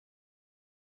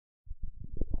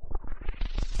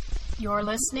You're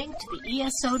listening to the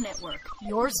ESO Network,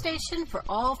 your station for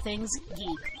all things geek.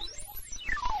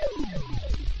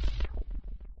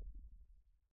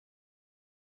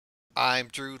 I'm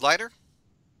Drew Leiter.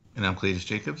 And I'm Cletus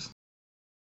Jacobs.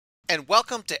 And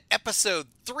welcome to episode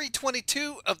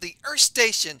 322 of the Earth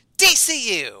Station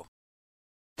DCU.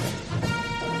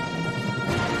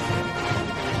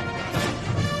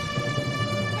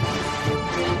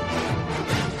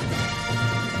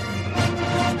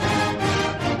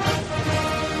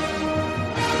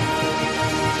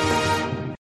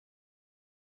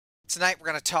 Tonight we're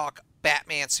going to talk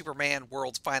Batman Superman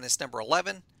World's Finest number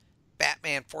 11,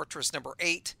 Batman Fortress number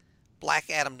 8, Black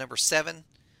Adam number 7,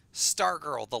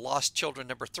 Stargirl The Lost Children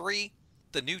number 3,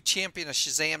 The New Champion of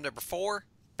Shazam number 4,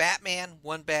 Batman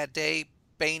One Bad Day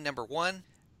Bane number 1,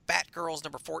 Batgirls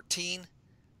number 14,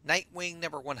 Nightwing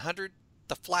number 100,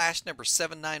 The Flash number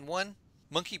 791,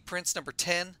 Monkey Prince number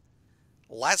 10,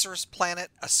 Lazarus Planet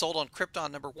Assault on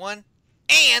Krypton number 1,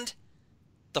 and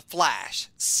The Flash,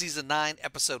 Season 9,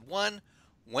 Episode 1,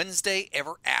 Wednesday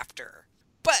Ever After.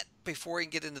 But before we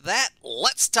get into that,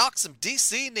 let's talk some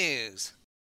DC news.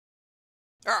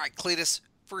 Alright, Cletus,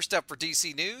 first up for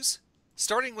DC news.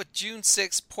 Starting with June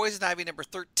 6, Poison Ivy number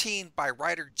 13 by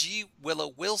writer G.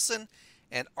 Willow Wilson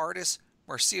and artist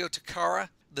Marcio Takara.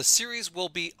 The series will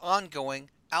be ongoing,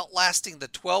 outlasting the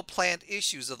 12 planned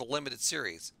issues of the limited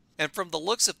series. And from the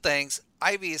looks of things,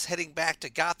 Ivy is heading back to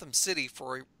Gotham City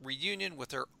for a reunion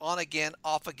with her on-again,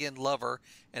 off-again lover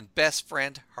and best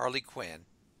friend, Harley Quinn.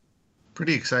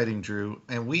 Pretty exciting, Drew.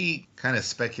 And we kind of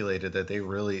speculated that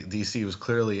DC was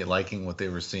clearly liking what they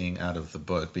were seeing out of the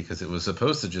book because it was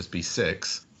supposed to just be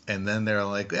 6. And then they're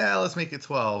like, yeah, let's make it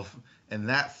 12. And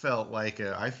that felt like,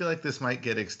 I feel like this might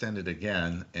get extended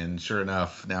again. And sure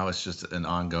enough, now it's just an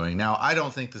ongoing. Now, I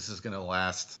don't think this is going to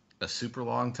last a super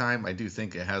long time. I do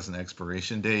think it has an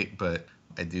expiration date, but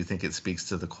I do think it speaks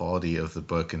to the quality of the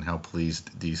book and how pleased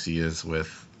DC is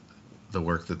with the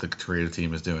work that the creative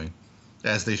team is doing,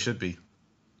 as they should be.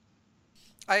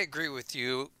 I agree with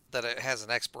you that it has an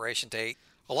expiration date.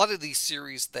 A lot of these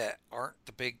series that aren't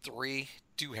the big 3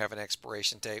 do have an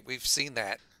expiration date. We've seen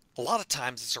that. A lot of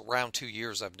times it's around 2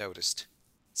 years, I've noticed.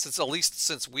 Since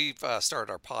we've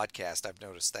started our podcast, I've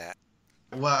noticed that.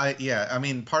 Well, I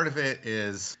mean, part of it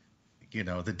is,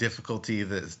 the difficulty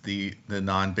that the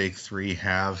non-big 3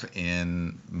 have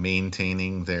in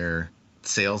maintaining their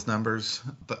sales numbers,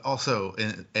 but also,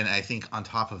 and I think on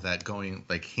top of that, going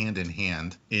like hand in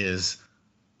hand, is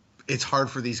it's hard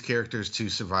for these characters to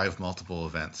survive multiple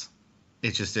events.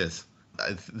 It just is.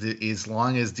 As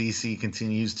long as DC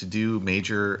continues to do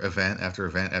major event after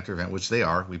event after event, which they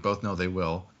are, we both know they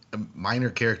will, minor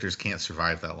characters can't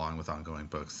survive that long with ongoing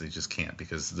books. They just can't,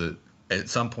 because at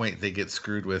some point they get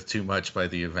screwed with too much by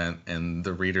the event and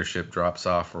the readership drops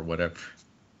off or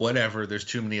whatever. There's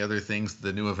too many other things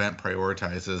the new event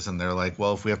prioritizes, and they're like,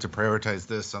 well, if we have to prioritize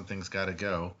this, something's got to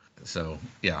go. So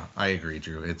yeah, I agree,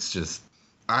 Drew. It's just,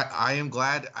 I am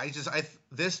glad.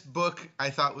 This book I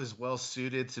thought was well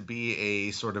suited to be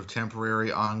a sort of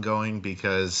temporary ongoing,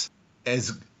 because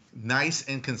as nice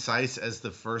and concise as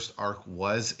the first arc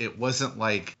was, it wasn't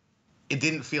like, it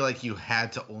didn't feel like you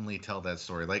had to only tell that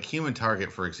story. Like Human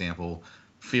Target, for example,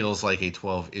 feels like a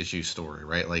 12-issue story,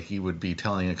 right? Like you would be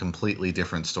telling a completely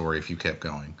different story if you kept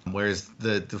going. Whereas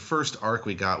the first arc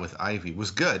we got with Ivy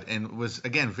was good and was,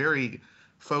 again, very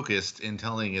focused in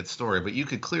telling its story. But you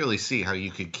could clearly see how you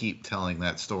could keep telling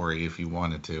that story if you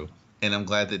wanted to. And I'm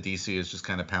glad that DC has just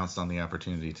kind of pounced on the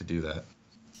opportunity to do that.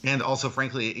 And also,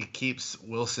 frankly, it keeps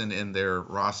Wilson in their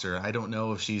roster. I don't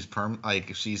know if she's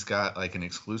if she's got like an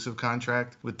exclusive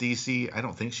contract with DC. I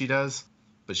don't think she does,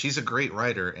 but she's a great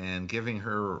writer, and giving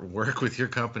her work with your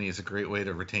company is a great way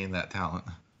to retain that talent.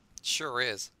 Sure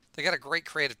is. They got a great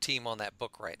creative team on that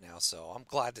book right now, so I'm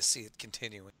glad to see it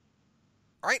continuing.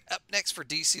 All right, up next for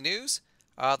DC News,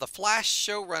 the Flash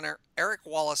showrunner Eric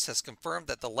Wallace has confirmed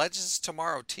that the Legends of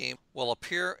Tomorrow team will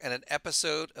appear in an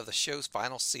episode of the show's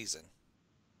final season.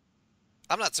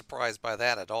 I'm not surprised by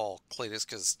that at all, Cletus,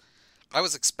 because I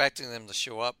was expecting them to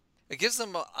show up. It gives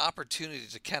them an opportunity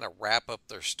to kind of wrap up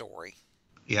their story.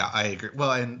 Yeah, I agree.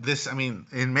 Well, and this, I mean,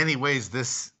 in many ways,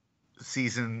 this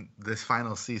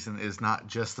final season is not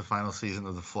just the final season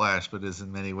of The Flash, but is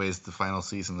in many ways the final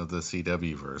season of the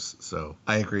CW-verse. So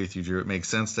I agree with you, Drew. It makes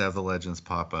sense to have the Legends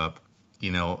pop up.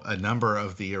 A number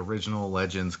of the original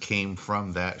Legends came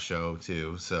from that show,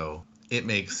 too. So it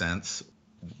makes sense.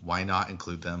 Why not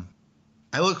include them?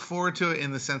 I look forward to it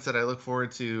in the sense that I look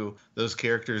forward to those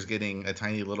characters getting a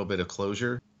tiny little bit of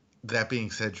closure. That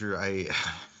being said, Drew, I'm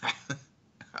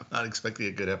not expecting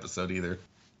a good episode either.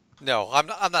 No, I'm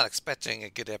not expecting a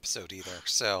good episode either.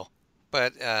 So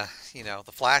But,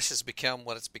 the Flash has become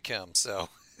what it's become, so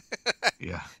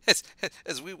Yeah.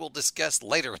 as we will discuss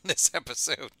later in this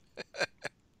episode.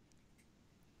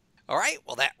 All right,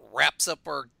 well, that wraps up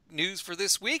our news for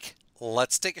this week.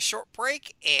 Let's take a short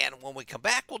break, and when we come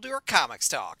back, we'll do our comics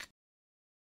talk.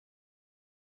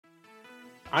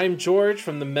 I'm George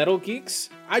from the Metal Geeks.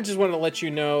 I just want to let you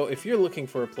know, if you're looking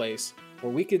for a place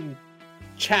where we can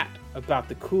chat about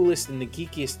the coolest and the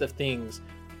geekiest of things,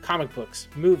 comic books,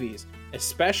 movies,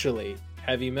 especially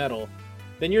heavy metal,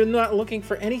 then you're not looking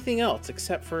for anything else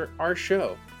except for our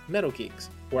show, Metal Geeks,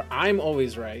 where I'm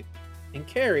always right and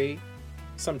Carrie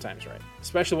sometimes right,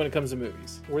 especially when it comes to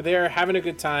movies. We're there having a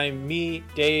good time, me,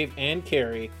 Dave, and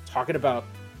Carrie, talking about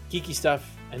geeky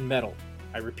stuff and metal.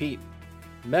 I repeat,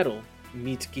 metal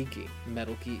meets geeky.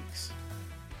 Metal Geeks.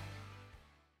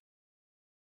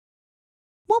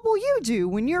 What will you do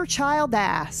when your child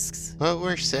asks? What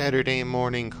were Saturday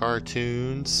morning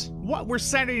cartoons? What were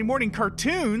Saturday morning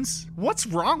cartoons? What's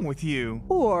wrong with you?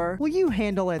 Or will you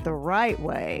handle it the right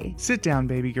way? Sit down,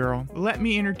 baby girl. Let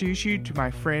me introduce you to my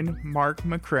friend Mark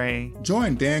McCrae.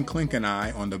 Join Dan Klink and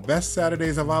I on the Best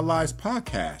Saturdays of Our Lives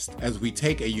podcast as we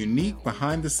take a unique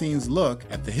behind-the-scenes look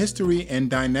at the history and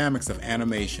dynamics of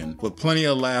animation with plenty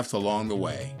of laughs along the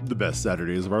way. The Best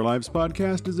Saturdays of Our Lives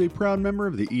podcast is a proud member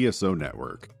of the ESO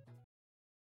Network.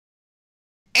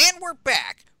 And we're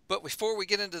back! But before we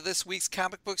get into this week's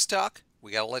comic books talk,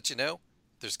 we gotta let you know,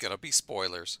 there's gonna be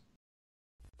spoilers.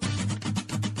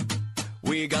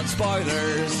 We got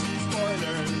spoilers.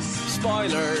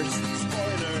 Spoilers.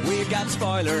 We got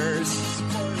spoilers.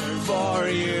 For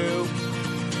you.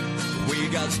 We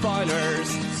got spoilers.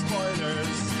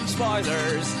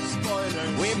 Spoilers.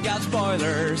 We've got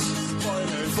spoilers.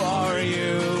 For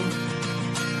you.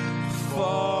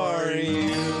 For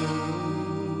you.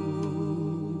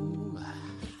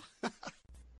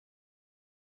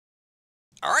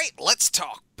 All right, let's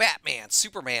talk Batman,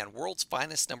 Superman, World's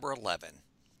Finest number 11.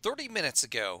 30 minutes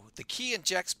ago, the Key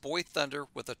injects Boy Thunder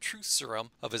with a truth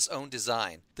serum of his own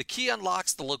design. The Key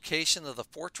unlocks the location of the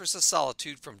Fortress of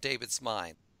Solitude from David's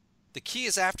mind. The Key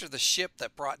is after the ship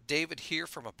that brought David here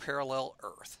from a parallel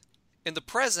Earth. In the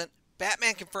present,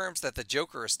 Batman confirms that the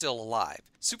Joker is still alive.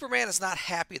 Superman is not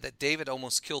happy that David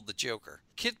almost killed the Joker.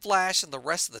 Kid Flash and the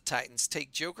rest of the Titans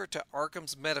take Joker to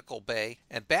Arkham's medical bay,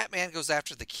 and Batman goes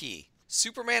after the Key.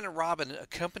 Superman and Robin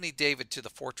accompany David to the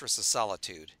Fortress of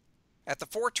Solitude. At the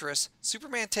fortress,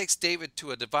 Superman takes David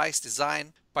to a device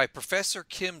designed by Professor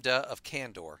Kimda of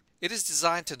Kandor. It is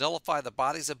designed to nullify the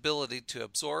body's ability to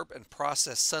absorb and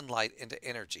process sunlight into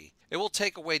energy. It will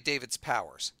take away David's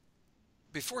powers.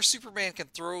 Before Superman can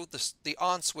throw the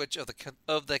on switch of the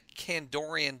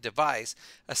Kandorian device,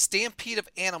 a stampede of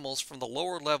animals from the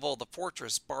lower level of the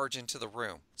fortress barge into the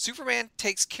room. Superman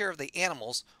takes care of the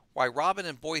animals, while Robin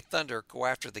and Boy Thunder go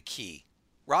after the Key.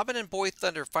 Robin and Boy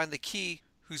Thunder find the Key,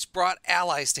 who's brought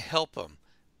allies to help him.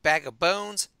 Bag of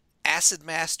Bones, Acid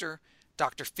Master,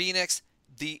 Dr. Phoenix,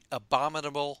 the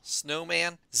Abominable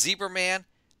Snowman, Zebra Man,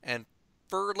 and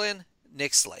Ferlin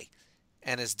Nixley,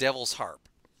 and his Devil's Harp.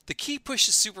 The Key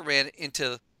pushes Superman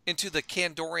into the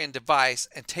Kandorian device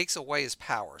and takes away his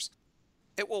powers.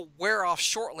 It will wear off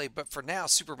shortly, but for now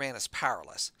Superman is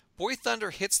powerless. Boy Thunder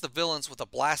hits the villains with a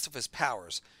blast of his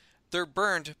powers. They're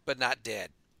burned, but not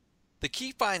dead. The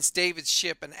Key finds David's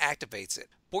ship and activates it.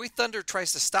 Boy Thunder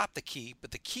tries to stop the Key,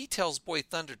 but the Key tells Boy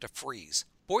Thunder to freeze.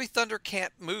 Boy Thunder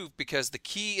can't move because the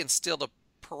Key instilled a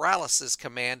paralysis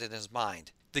command in his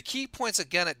mind. The Key points a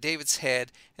gun at David's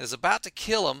head and is about to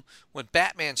kill him when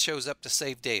Batman shows up to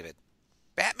save David.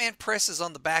 Batman presses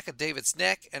on the back of David's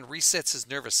neck and resets his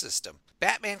nervous system.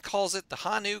 Batman calls it the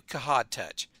Hanu Kahad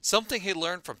touch, something he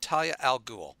learned from Talia al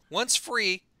Ghul. Once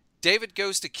free, David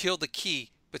goes to kill the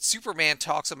Key, but Superman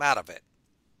talks him out of it.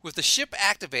 With the ship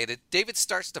activated, David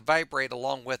starts to vibrate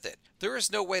along with it. There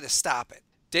is no way to stop it.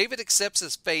 David accepts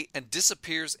his fate and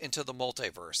disappears into the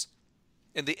multiverse.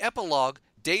 In the epilogue,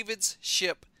 David's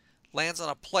ship lands on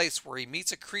a place where he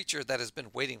meets a creature that has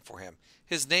been waiting for him.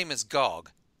 His name is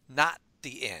Gog, not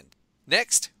the end.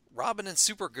 Next, Robin and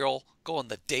Supergirl go on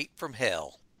the date from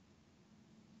hell.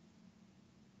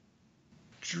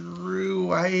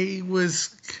 Drew, I was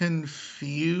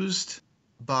confused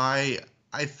by,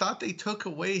 I thought they took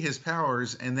away his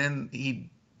powers and then he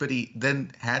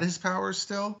then had his powers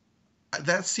still.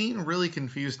 That scene really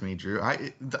confused me, Drew.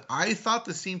 I thought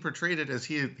the scene portrayed it as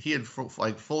he had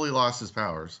fully lost his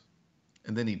powers,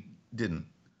 and then he didn't.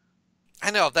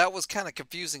 I know, that was kind of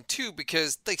confusing too,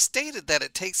 because they stated that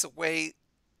it takes away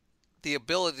the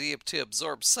ability to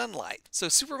absorb sunlight. So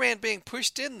Superman being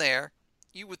pushed in there,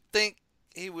 you would think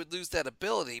he would lose that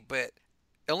ability, but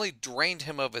only drained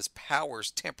him of his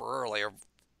powers temporarily or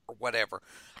whatever.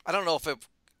 I don't know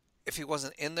if he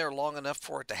wasn't in there long enough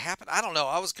for it to happen. I don't know.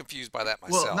 I was confused by that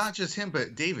myself. Well, not just him,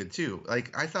 but David too.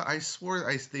 Like I swore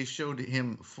they showed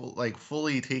him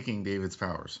fully taking David's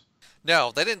powers.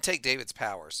 No, they didn't take David's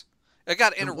powers. It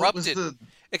got interrupted.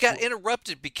 It got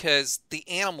interrupted because the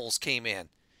animals came in.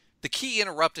 The key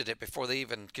interrupted it before they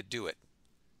even could do it.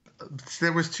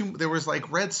 There was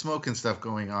like red smoke and stuff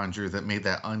going on, Drew, that made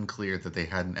that unclear that they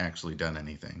hadn't actually done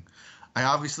anything. I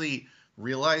obviously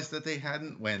realized that they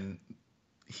hadn't when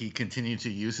he continued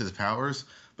to use his powers,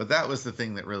 but that was the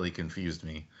thing that really confused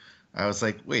me. I was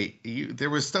like, wait, there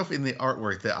was stuff in the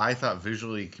artwork that I thought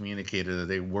visually communicated that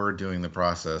they were doing the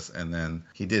process, and then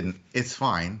he didn't. It's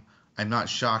fine. I'm not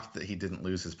shocked that he didn't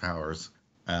lose his powers.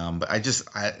 But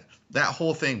that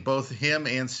whole thing, both him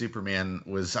and Superman,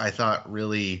 was, I thought,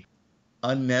 really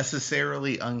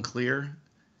unnecessarily unclear.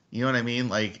 You know what I mean?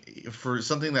 Like, for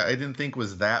something that I didn't think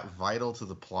was that vital to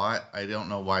the plot, I don't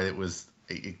know why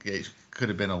it could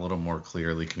have been a little more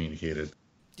clearly communicated.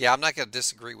 Yeah, I'm not going to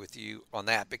disagree with you on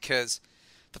that, because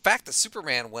the fact that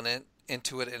Superman went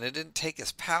into it and it didn't take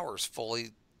his powers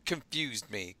fully confused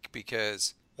me,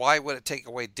 because why would it take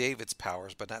away David's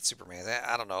powers but not Superman's?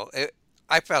 I don't know.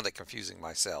 I found it confusing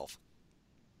myself.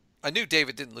 I knew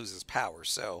David didn't lose his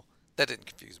powers, so that didn't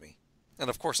confuse me. And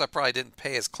of course, I probably didn't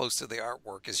pay as close to the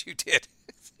artwork as you did.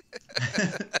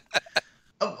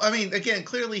 I mean, again,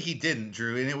 clearly he didn't,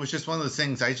 Drew, and it was just one of those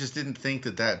things. I just didn't think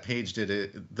that page did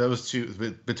it. Those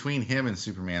two, between him and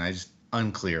Superman, I just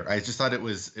unclear. I just thought it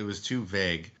was too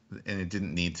vague, and it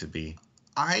didn't need to be.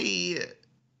 I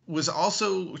was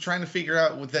also trying to figure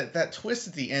out that twist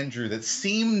at the end, Drew, that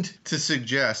seemed to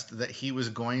suggest that he was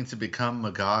going to become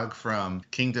Magog from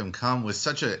Kingdom Come was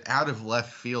such an out of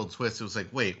left field twist. It was like,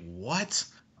 wait, what?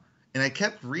 And I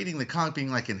kept reading the comic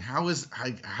being like, and how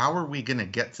are we going to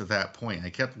get to that point? I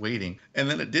kept waiting. And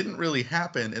then it didn't really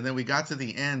happen. And then we got to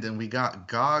the end and we got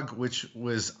Gog, which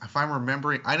was, if I'm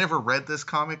remembering, I never read this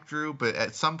comic, Drew, but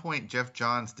at some point Jeff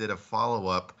Johns did a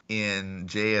follow-up in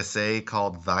JSA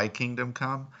called Thy Kingdom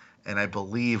Come. And I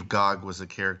believe Gog was a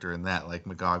character in that, like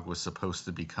Magog was supposed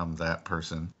to become that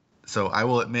person. So I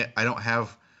will admit, I don't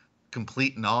have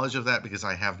complete knowledge of that because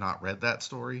I have not read that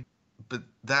story. But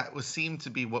that seemed to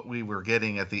be what we were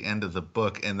getting at the end of the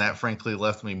book, and that frankly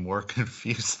left me more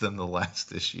confused than the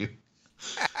last issue.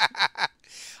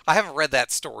 I haven't read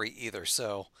that story either,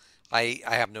 so I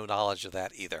have no knowledge of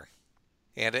that either.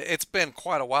 And it's been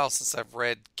quite a while since I've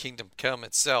read Kingdom Come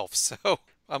itself, so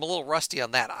I'm a little rusty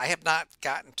on that. I have not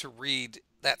gotten to read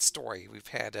that story. We've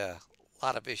had a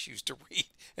lot of issues to read,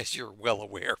 as you're well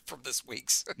aware from this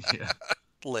week's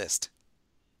list.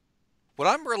 What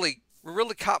I'm really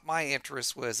caught my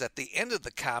interest was at the end of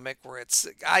the comic where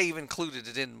I even included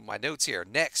it in my notes here.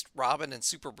 Next, Robin and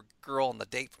Supergirl on the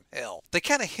date from hell. They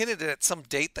kind of hinted at some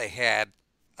date they had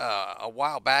a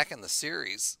while back in the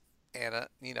series. And,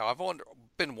 I've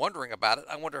been wondering about it.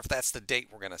 I wonder if that's the date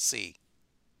we're going to see.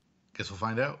 Guess we'll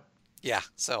find out. Yeah,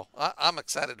 so I'm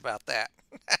excited about that.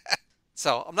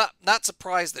 So I'm not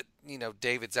surprised that,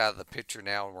 David's out of the picture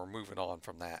now and we're moving on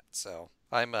from that. So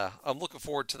I'm looking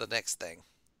forward to the next thing.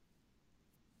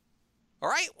 All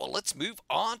right, well, let's move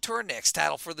on to our next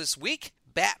title for this week,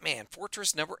 Batman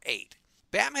Fortress number 8.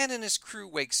 Batman and his crew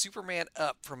wake Superman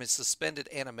up from his suspended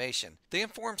animation. They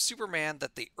inform Superman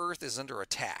that the Earth is under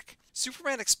attack.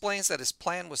 Superman explains that his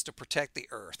plan was to protect the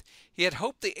Earth. He had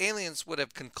hoped the aliens would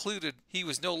have concluded he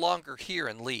was no longer here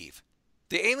and leave.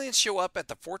 The aliens show up at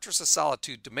the Fortress of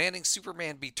Solitude, demanding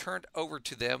Superman be turned over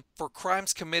to them for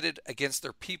crimes committed against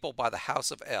their people by the House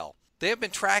of El. They have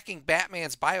been tracking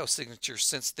Batman's biosignature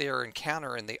since their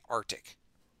encounter in the Arctic.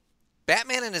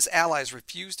 Batman and his allies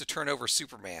refuse to turn over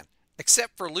Superman,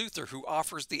 except for Luthor, who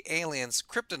offers the aliens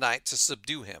kryptonite to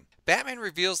subdue him. Batman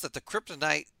reveals that the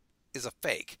kryptonite is a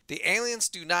fake. The aliens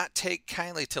do not take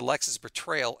kindly to Lex's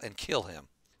betrayal and kill him.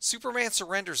 Superman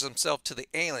surrenders himself to the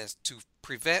aliens to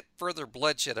prevent further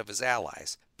bloodshed of his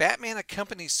allies. Batman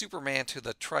accompanies Superman to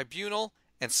the tribunal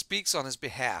and speaks on his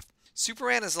behalf.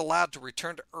 Superman is allowed to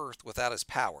return to Earth without his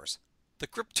powers. The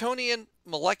Kryptonian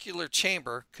molecular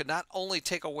chamber could not only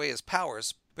take away his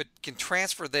powers, but can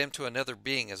transfer them to another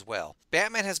being as well.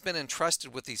 Batman has been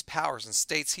entrusted with these powers and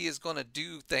states he is going to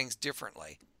do things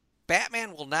differently.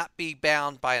 Batman will not be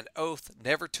bound by an oath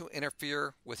never to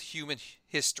interfere with human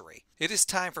history. It is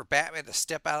time for Batman to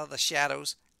step out of the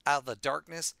shadows, out of the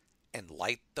darkness, and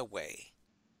light the way.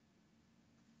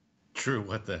 True,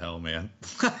 what the hell, man?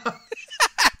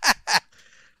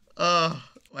 Oh,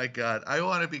 my God. I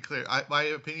want to be clear. My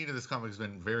opinion of this comic has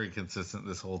been very consistent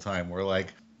this whole time. Where,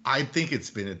 I think it's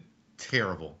been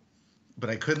terrible. but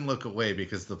I couldn't look away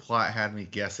because the plot had me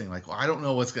guessing. Like, well, I don't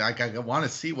know what's going. I want to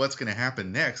see what's going to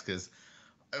happen next because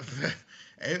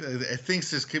things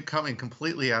just keep coming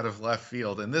completely out of left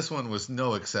field, and this one was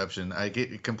no exception.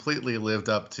 It completely lived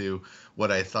up to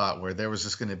what I thought, where there was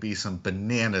just going to be some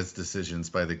bananas decisions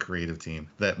by the creative team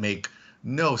that make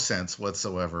no sense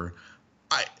whatsoever.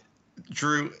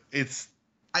 Drew,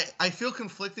 I feel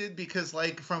conflicted because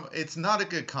it's not a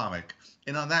good comic.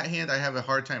 And on that hand, I have a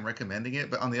hard time recommending it.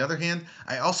 But on the other hand,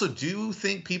 I also do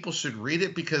think people should read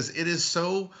it because it is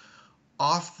so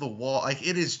off the wall. Like,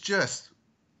 it is just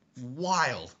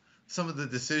wild, some of the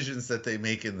decisions that they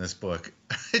make in this book.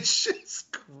 It's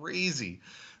just crazy.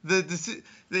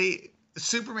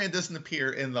 Superman doesn't appear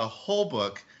in the whole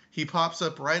book. He pops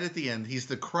up right at the end. He's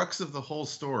the crux of the whole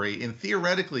story. And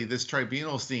theoretically, this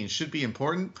tribunal scene should be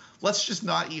important. Let's just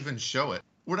not even show it.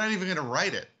 We're not even going to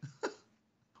write it.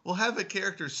 We'll have a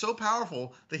character so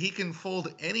powerful that he can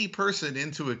fold any person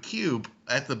into a cube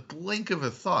at the blink of a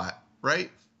thought,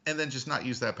 right? And then just not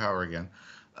use that power again.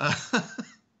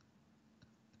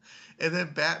 And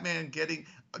then Batman getting...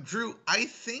 Drew, I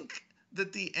think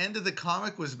that the end of the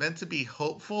comic was meant to be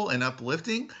hopeful and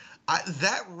uplifting.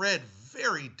 That read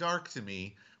very dark to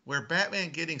me, where Batman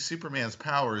getting Superman's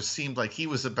powers seemed like he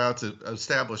was about to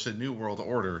establish a new world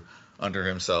order under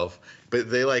himself, but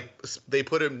they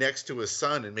put him next to his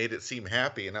son and made it seem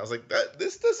happy, and I was like,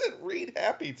 this doesn't read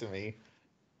happy to me.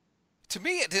 To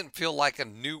me, it didn't feel like a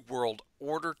new world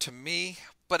order to me,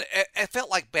 but it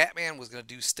felt like Batman was going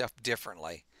to do stuff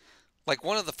differently. Like,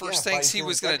 one of the first things he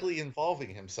was going to... directly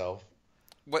involving himself.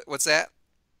 What's that?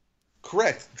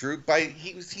 Correct, Drew.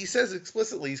 He says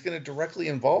explicitly he's going to directly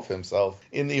involve himself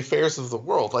in the affairs of the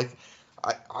world. Like,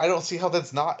 I don't see how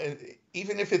that's not...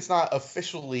 Even if it's not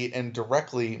officially and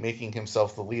directly making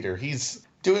himself the leader, he's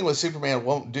doing what Superman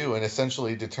won't do and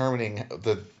essentially determining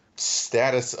the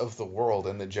status of the world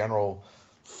and the general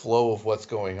flow of what's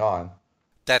going on.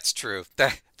 That's true.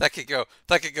 That could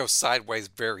go sideways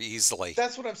very easily.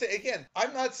 That's what I'm saying. Again,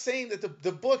 I'm not saying that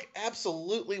the book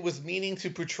absolutely was meaning to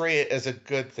portray it as a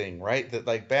good thing, right? That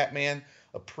like Batman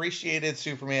appreciated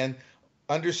Superman,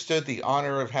 understood the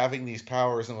honor of having these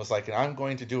powers, and was like, I'm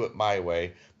going to do it my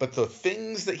way. But the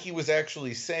things that he was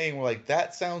actually saying were like,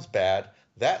 that sounds bad,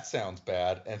 and that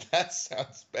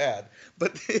sounds bad.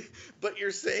 But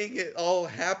you're saying it all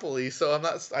happily, so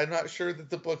I'm not sure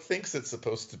that the book thinks it's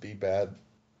supposed to be bad.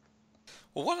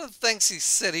 Well, one of the things he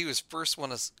said he was first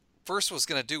was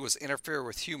going to do was interfere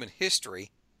with human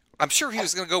history. I'm sure he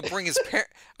was going to go bring his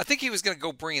I think he was going to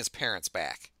go bring his parents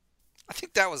back. I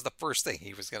think that was the first thing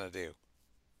he was going to do.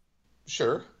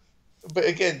 Sure. But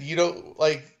again, you don't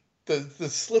like the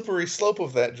slippery slope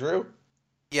of that, Drew.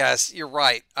 Yes, you're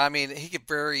right. I mean, he could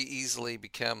very easily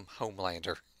become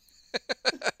Homelander.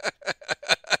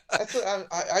 That's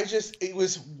what it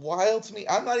was wild to me.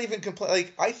 I'm not even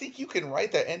like, I think you can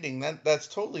write that ending. That's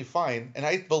totally fine. And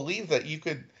I believe that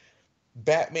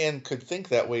Batman could think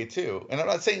that way too. And I'm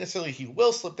not saying necessarily he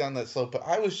will slip down that slope, but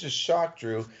I was just shocked,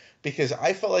 Drew, because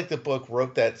I felt like the book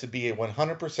wrote that to be a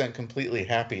 100% completely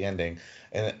happy ending.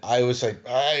 And I was like,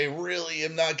 I really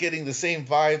am not getting the same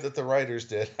vibe that the writers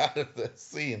did out of this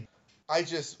scene.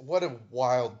 What a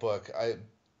wild book.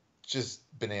 Just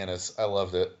bananas. I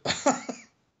loved it.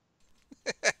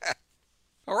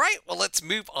 All right, well, let's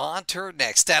move on to our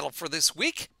next title for this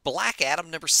week, Black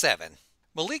Adam number 7.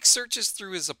 Malik searches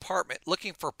through his apartment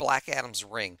looking for Black Adam's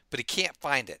ring, but he can't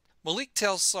find it. Malik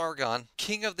tells Sargon,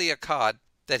 king of the Akkad,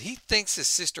 that he thinks his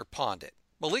sister pawned it.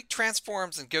 Malik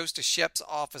transforms and goes to Shep's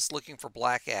office looking for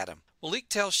Black Adam. Malik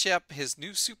tells Shep his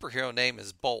new superhero name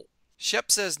is Bolt.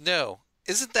 Shep says no.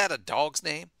 Isn't that a dog's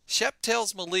name? Shep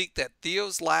tells Malik that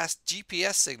Theo's last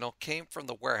GPS signal came from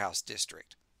the warehouse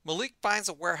district. Malik finds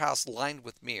a warehouse lined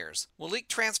with mirrors. Malik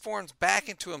transforms back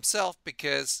into himself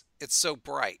because it's so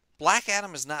bright. Black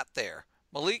Adam is not there.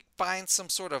 Malik finds some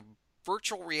sort of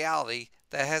virtual reality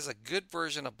that has a good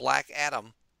version of Black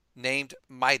Adam named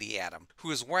Mighty Adam,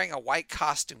 who is wearing a white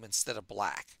costume instead of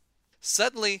black.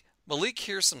 Suddenly, Malik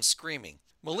hears some screaming.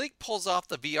 Malik pulls off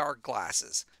the VR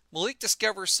glasses. Malik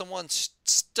discovers someone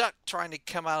stuck trying to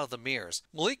come out of the mirrors.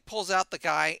 Malik pulls out the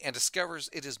guy and discovers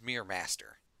it is Mirror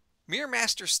Master. Mirror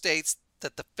Master states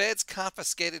that the feds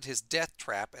confiscated his death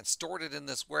trap and stored it in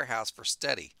this warehouse for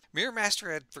study. Mirror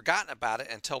Master had forgotten about it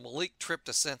until Malik tripped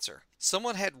a sensor.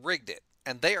 Someone had rigged it,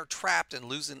 and they are trapped and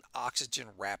losing oxygen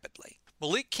rapidly.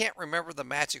 Malik can't remember the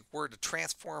magic word to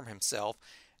transform himself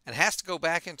and has to go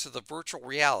back into the virtual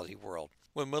reality world.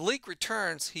 When Malik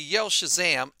returns, he yells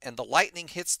Shazam, and the lightning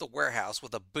hits the warehouse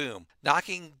with a boom,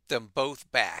 knocking them both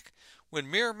back.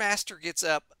 When Mirror Master gets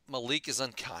up, Malik is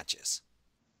unconscious.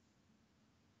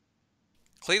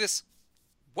 Cletus?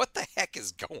 what the heck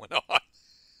is going on?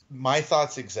 My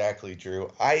thoughts exactly,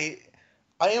 Drew. I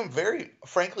am very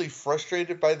frankly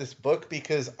frustrated by this book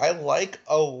because I like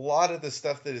a lot of the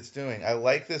stuff that it's doing. I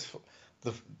like this.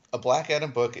 A Black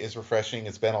Adam book is refreshing.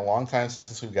 It's been a long time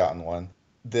since we've gotten one.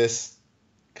 This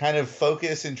kind of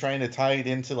focus in trying to tie it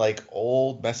into like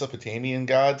old Mesopotamian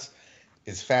gods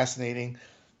is fascinating.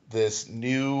 This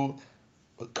new,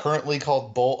 currently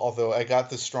called Bolt, although I got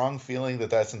the strong feeling that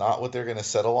that's not what they're going to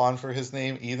settle on for his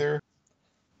name either.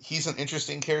 He's an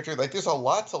interesting character. Like, there's a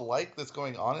lot to like that's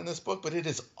going on in this book, but it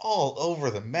is all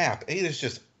over the map. It is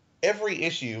just every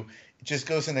issue just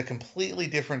goes in a completely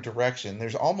different direction.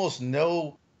 There's almost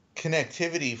no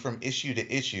connectivity from issue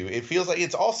to issue. It feels like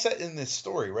it's all set in this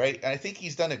story, right? And I think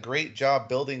he's done a great job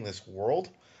building this world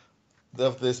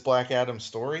of this Black Adam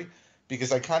story,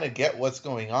 because I kind of get what's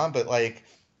going on, but like,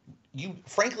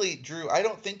 frankly, Drew, I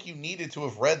don't think you needed to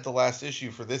have read the last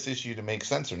issue for this issue to make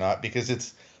sense or not, because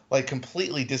it's like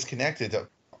completely disconnected to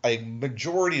a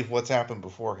majority of what's happened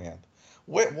beforehand.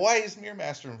 Why is Mirror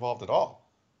Master involved at all?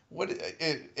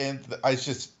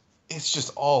 It's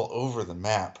just all over the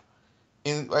map.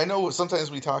 And I know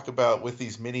sometimes we talk about with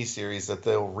these miniseries that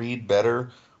they'll read better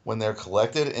when they're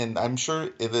collected, and I'm sure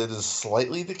it is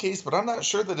slightly the case, but I'm not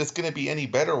sure that it's going to be any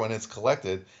better when it's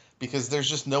collected, because there's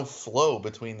just no flow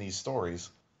between these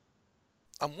stories.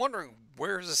 I'm wondering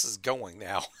where this is going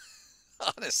now,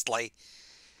 honestly.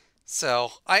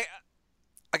 So, I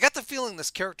got the feeling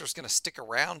this character is going to stick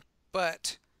around,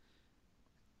 but,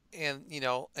 and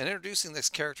introducing this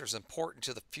character is important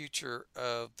to the future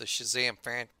of the Shazam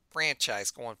franchise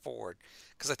going forward,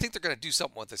 because I think they're going to do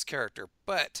something with this character,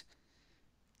 but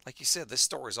like you said, this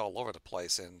story is all over the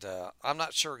place, and I'm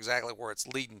not sure exactly where it's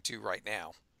leading to right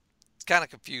now. It's kind of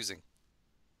confusing.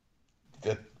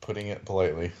 Putting it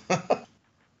politely.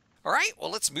 All right,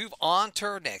 well, let's move on to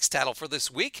our next title for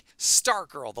this week,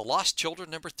 Stargirl, The Lost Children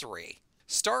 #3.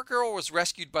 Stargirl was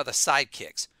rescued by the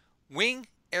Sidekicks, Wing,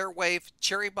 Airwave,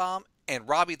 Cherry Bomb, and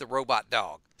Robbie the Robot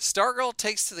Dog. Stargirl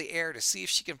takes to the air to see if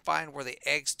she can find where the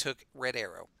eggs took Red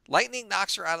Arrow. Lightning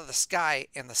knocks her out of the sky,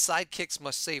 and the Sidekicks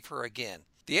must save her again.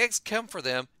 The eggs come for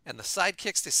them, and the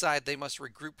Sidekicks decide they must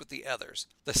regroup with the others.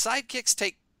 The Sidekicks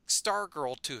take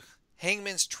Stargirl to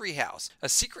Hangman's Treehouse, a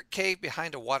secret cave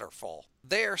behind a waterfall.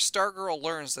 There, Stargirl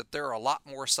learns that there are a lot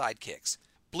more sidekicks.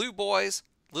 Blue Boys,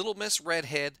 Little Miss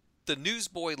Redhead, the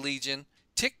Newsboy Legion,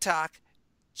 Tick-Tock,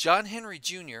 John Henry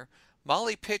Jr.,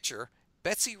 Molly Pitcher,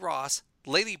 Betsy Ross,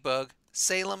 Ladybug,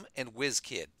 Salem, and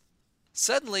WizKid.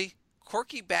 Suddenly,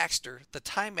 Corky Baxter, the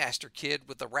Time Master Kid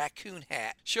with the raccoon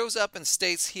hat, shows up and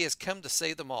states he has come to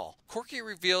save them all. Corky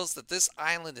reveals that this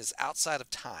island is outside of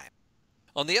time.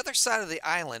 On the other side of the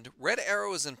island, Red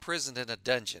Arrow is imprisoned in a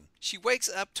dungeon. She wakes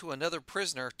up to another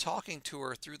prisoner talking to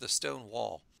her through the stone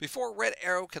wall. Before Red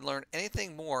Arrow can learn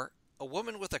anything more, a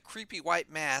woman with a creepy white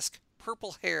mask,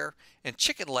 purple hair, and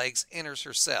chicken legs enters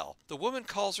her cell. The woman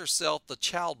calls herself the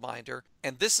Childminder,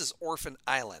 and this is Orphan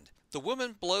Island. The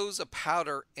woman blows a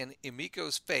powder in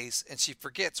Emiko's face, and she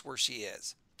forgets where she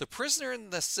is. The prisoner in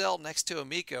the cell next to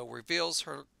Emiko reveals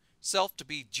herself to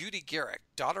be Judy Garrick,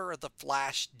 daughter of the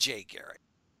Flash, Jay Garrick.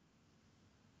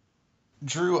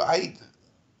 Drew,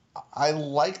 I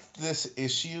liked this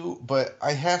issue, but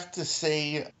I have to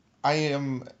say I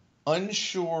am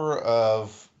unsure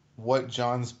of what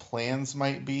John's plans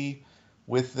might be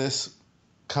with this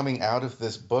coming out of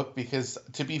this book, because,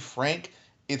 to be frank,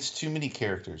 it's too many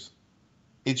characters.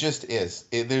 It just is.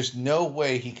 There's no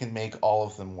way he can make all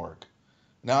of them work.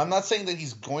 Now, I'm not saying that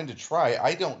he's going to try.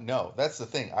 I don't know. That's the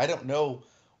thing. I don't know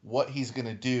what he's going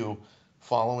to do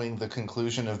following the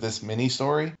conclusion of this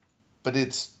mini-story, but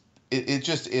it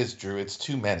just is, Drew. It's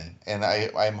too many. And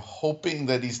I'm hoping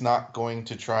that he's not going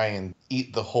to try and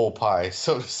eat the whole pie,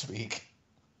 so to speak.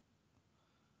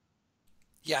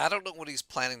 Yeah, I don't know what he's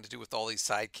planning to do with all these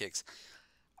sidekicks.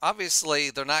 Obviously,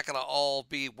 they're not going to all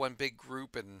be one big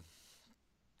group and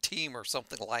team or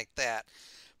something like that.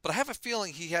 But I have a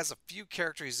feeling he has a few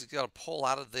characters he's going to pull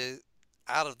out of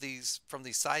these from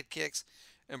these sidekicks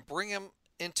and bring them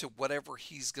into whatever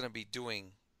he's going to be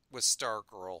doing with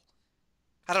Stargirl.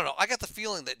 I don't know. I got the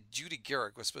feeling that Judy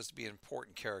Garrick was supposed to be an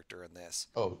important character in this.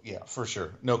 Oh, yeah, for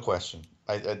sure. No question.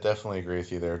 I definitely agree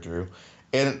with you there, Drew.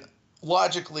 And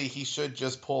logically, he should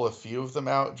just pull a few of them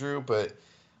out, Drew, but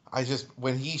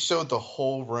when he showed the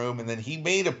whole room and then he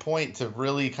made a point to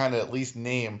really kind of at least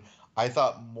name, I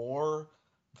thought more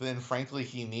than frankly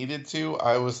he needed to.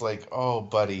 I was like, oh,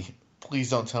 buddy, please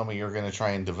don't tell me you're going to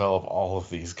try and develop all of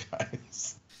these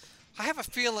guys. I have a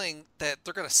feeling that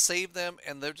they're going to save them,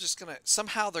 and they're just going to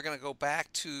somehow they're going to go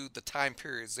back to the time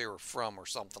periods they were from, or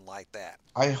something like that.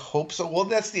 I hope so. Well,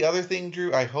 that's the other thing,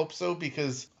 Drew. I hope so,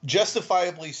 because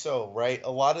justifiably so, right?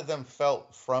 A lot of them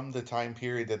felt from the time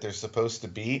period that they're supposed to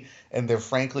be, and they're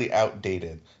frankly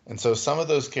outdated. And so some of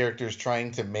those characters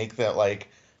trying to make that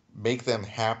make them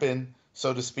happen,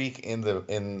 so to speak, in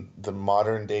the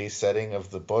modern day setting of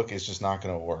the book is just not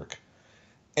going to work.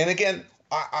 And again,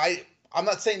 I'm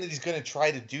not saying that he's going to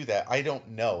try to do that. I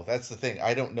don't know. That's the thing.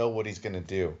 I don't know what he's going to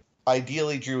do.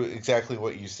 Ideally, Drew, exactly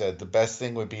what you said. The best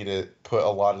thing would be to put a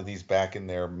lot of these back in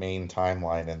their main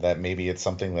timeline, and that maybe it's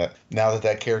something that now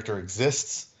that character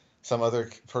exists, some other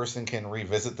person can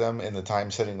revisit them in the time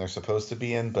setting they're supposed to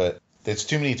be in. But it's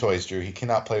too many toys, Drew. He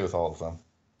cannot play with all of them.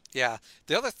 Yeah.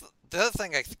 The other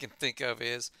thing I can think of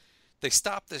is they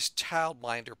stop this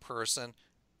childminder person,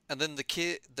 and then the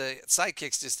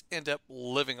sidekicks just end up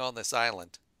living on this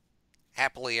island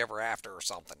happily ever after or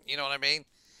something. You know what I mean?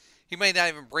 He may not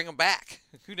even bring them back.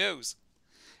 Who knows?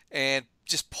 And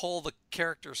just pull the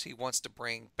characters he wants to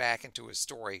bring back into his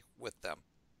story with them.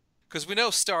 Because we know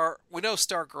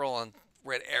Stargirl and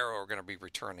Red Arrow are going to be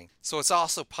returning. So it's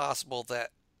also possible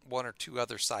that one or two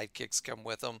other sidekicks come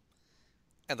with them,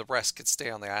 and the rest could stay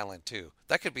on the island too.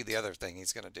 That could be the other thing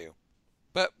he's going to do.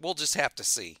 But we'll just have to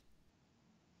see.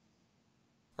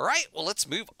 All right, well, let's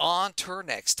move on to our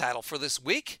next title for this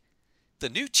week. The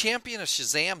New Champion of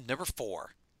Shazam, number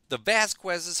 4. The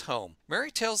Vasquez's home. Mary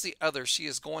tells the others she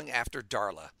is going after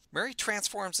Darla. Mary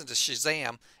transforms into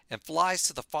Shazam and flies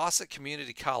to the Fawcett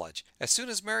Community College. As soon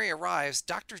as Mary arrives,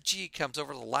 Dr. G comes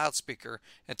over the loudspeaker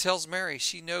and tells Mary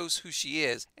she knows who she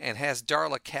is and has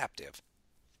Darla captive.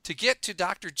 To get to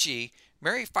Dr. G,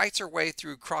 Mary fights her way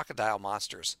through crocodile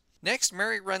monsters. Next,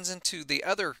 Mary runs into the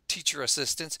other teacher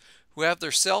assistants who have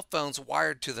their cell phones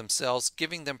wired to themselves,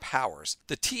 giving them powers.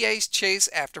 The TAs chase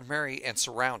after Mary and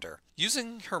surround her.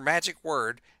 Using her magic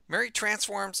word, Mary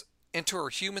transforms into her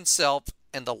human self,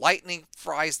 and the lightning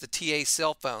fries the TA's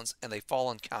cell phones and they fall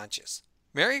unconscious.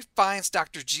 Mary finds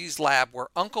Dr. G's lab where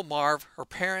Uncle Marv, her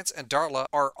parents, and Darla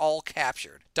are all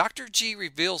captured. Dr. G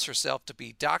reveals herself to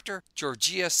be Dr.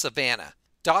 Georgia Savannah,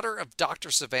 daughter of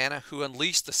Dr. Savannah who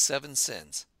unleashed the 7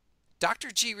 sins.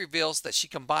 Dr. G reveals that she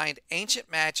combined ancient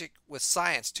magic with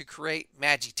science to create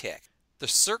Magitech. The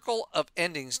circle of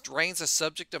endings drains a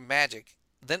subject of magic,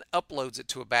 then uploads it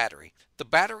to a battery. The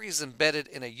battery is embedded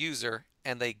in a user,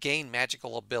 and they gain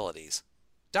magical abilities.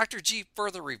 Dr. G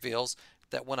further reveals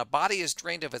that when a body is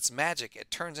drained of its magic,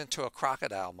 it turns into a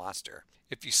crocodile monster.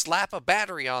 If you slap a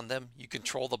battery on them, you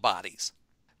control the bodies.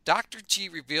 Dr. G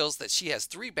reveals that she has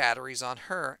 3 batteries on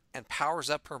her and powers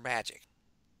up her magic.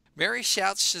 Mary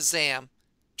shouts Shazam,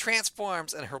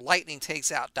 transforms, and her lightning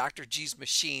takes out Dr. G's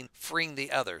machine, freeing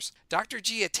the others. Dr.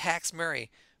 G attacks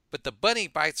Mary, but the bunny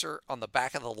bites her on the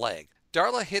back of the leg.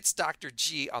 Darla hits Dr.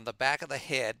 G on the back of the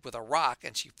head with a rock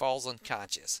and she falls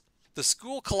unconscious. The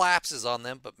school collapses on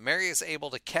them, but Mary is able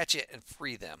to catch it and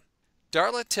free them.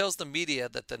 Darla tells the media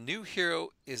that the new hero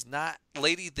is not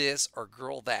Lady This or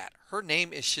Girl That. Her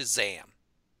name is Shazam.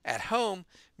 At home,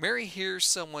 Mary hears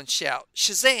someone shout,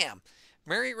 Shazam!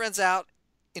 Mary runs out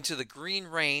into the green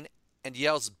rain and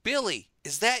yells, Billy,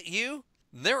 is that you?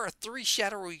 And there are 3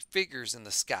 shadowy figures in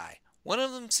the sky. One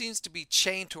of them seems to be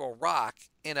chained to a rock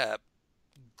in a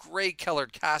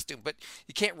gray-colored costume, but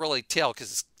you can't really tell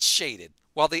because it's shaded.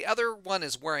 While the other one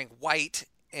is wearing white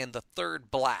and the third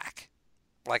black.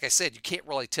 Like I said, you can't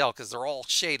really tell because they're all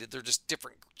shaded. They're just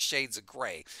different shades of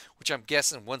gray, which I'm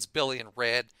guessing one's Billy in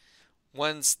red.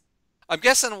 I'm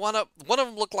guessing one of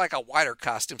them looked like a whiter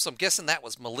costume, so I'm guessing that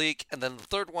was Malik. And then the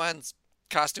third one's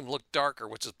costume looked darker,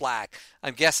 which is black.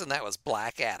 I'm guessing that was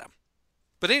Black Adam.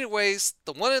 But anyways,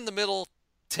 the one in the middle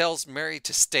tells Mary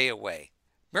to stay away.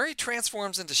 Mary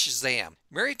transforms into Shazam.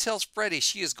 Mary tells Freddy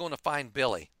she is going to find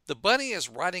Billy. The bunny is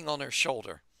riding on her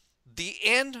shoulder. The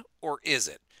end, or is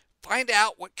it? Find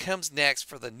out what comes next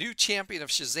for the new champion of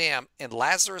Shazam in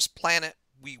Lazarus Planet,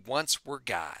 We Once Were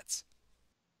Gods.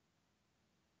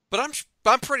 But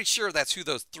I'm pretty sure that's who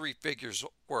those 3 figures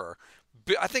were.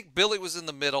 I think Billy was in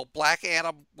the middle. Black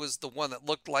Adam was the one that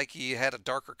looked like he had a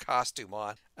darker costume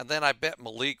on. And then I bet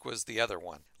Malik was the other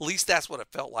one. At least that's what it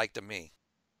felt like to me.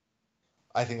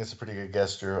 I think it's a pretty good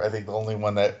guess, Drew. I think the only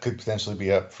one that could potentially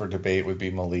be up for debate would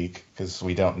be Malik, because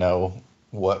we don't know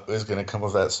what is going to come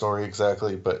of that story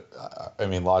exactly. But, I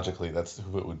mean, logically, that's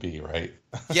who it would be, right?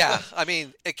 Yeah, I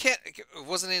mean, it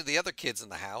wasn't any of the other kids in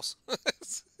the house.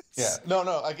 Yeah,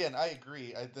 no. Again, I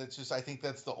agree. I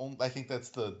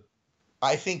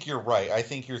think you're right. I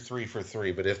think you're 3 for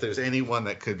 3. But if there's any one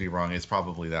that could be wrong, it's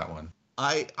probably that one.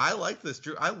 I like this,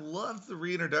 Drew. I love the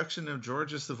reintroduction of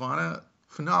Georgia Savannah.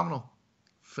 Phenomenal.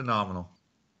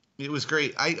 It was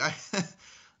great. I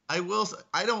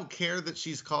don't care that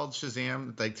she's called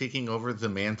Shazam, like taking over the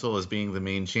mantle as being the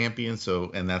main champion.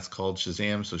 And that's called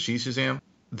Shazam. So she's Shazam.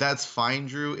 That's fine,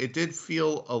 Drew. It did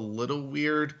feel a little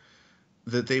weird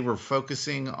that they were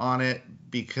focusing on it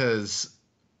because,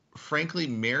 frankly,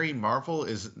 Mary Marvel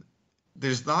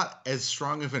there's not as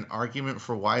strong of an argument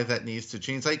for why that needs to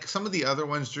change. Like some of the other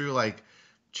ones, Drew, like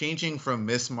changing from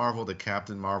Miss Marvel to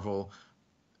Captain Marvel.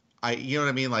 You know what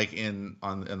I mean? Like in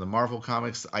the Marvel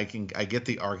comics, I get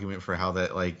the argument for how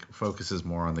that like focuses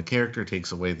more on the character,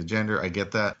 takes away the gender. I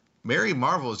get that. Mary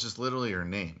Marvel is just literally her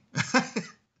name.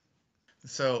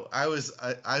 So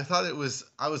I thought it was,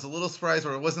 I was a little surprised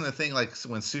where it wasn't a thing like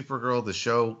when Supergirl, the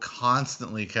show,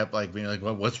 constantly kept like being like,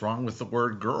 well, what's wrong with the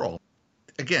word girl?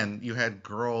 Again, you had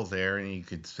girl there, and you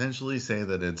could essentially say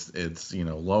that it's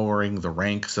lowering the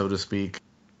rank, so to speak.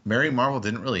 Mary Marvel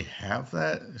didn't really have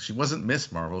that. She wasn't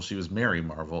Miss Marvel, she was Mary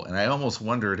Marvel, and I almost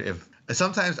wondered if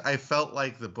sometimes I felt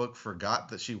like the book forgot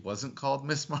that she wasn't called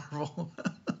Miss Marvel.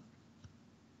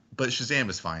 But Shazam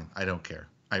is fine. I don't care.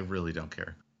 I really don't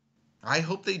care. I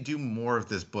hope they do more of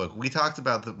this book. We talked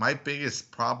about my biggest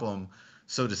problem,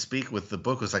 so to speak, with the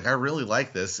book was like, I really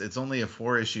like this. It's only a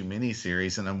 4-issue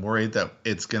miniseries, and I'm worried that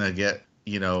it's going to get,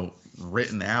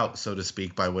 written out, so to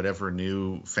speak, by whatever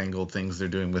new fangled things they're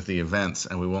doing with the events,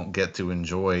 and we won't get to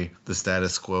enjoy the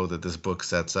status quo that this book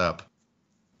sets up.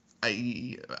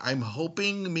 I'm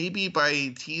hoping maybe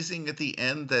by teasing at the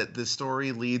end that the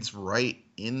story leads right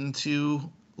into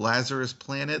Lazarus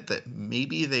Planet, that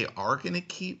maybe they are going to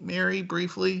keep Mary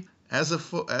briefly as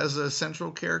a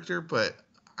central character, but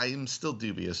I am still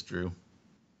dubious, Drew.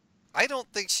 I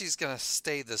don't think she's going to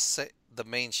stay the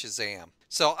main Shazam.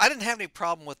 So I didn't have any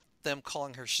problem with them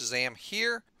calling her Shazam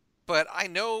here, but I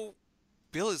know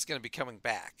Billy's going to be coming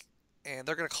back, and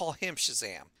they're going to call him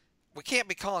Shazam. We can't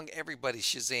be calling everybody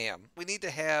Shazam. We need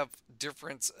to have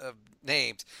difference of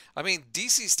names. I mean,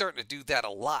 DC's starting to do that a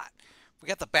lot. We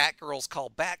got the Batgirls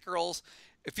called Batgirls.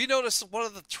 If you notice, one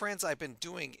of the trends I've been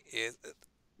doing is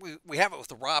we have it with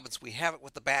the Robins. We have it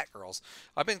with the Batgirls.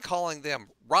 I've been calling them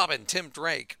Robin Tim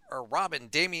Drake, or Robin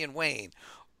Damian Wayne,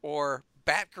 or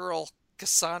Batgirl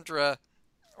Cassandra,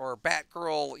 or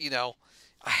Batgirl,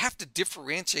 I have to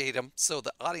differentiate them so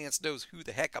the audience knows who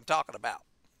the heck I'm talking about.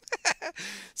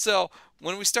 So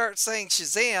when we start saying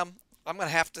Shazam, I'm going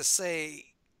to have to say,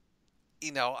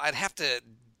 I'd have to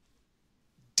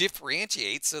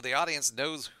differentiate so the audience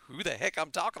knows who the heck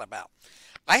I'm talking about.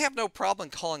 I have no problem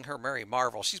calling her Mary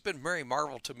Marvel. She's been Mary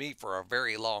Marvel to me for a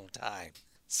very long time.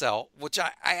 So, which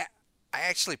I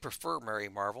actually prefer Mary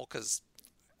Marvel because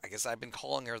I guess I've been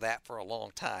calling her that for a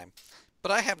long time.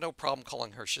 But I have no problem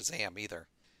calling her Shazam either.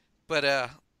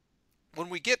 But when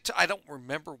we get to, I don't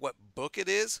remember what book it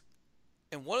is.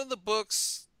 And one of the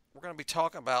books we're going to be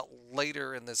talking about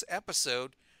later in this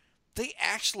episode, they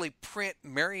actually print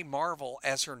Mary Marvel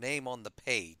as her name on the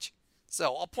page.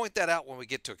 So I'll point that out when we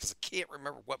get to it because I can't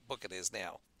remember what book it is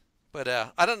now. But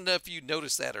I don't know if you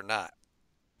noticed that or not.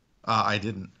 I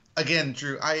didn't. Again,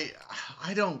 Drew, I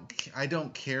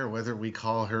don't care whether we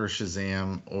call her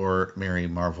Shazam or Mary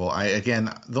Marvel.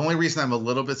 The only reason I'm a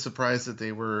little bit surprised that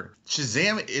they were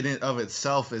Shazam in and of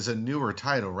itself is a newer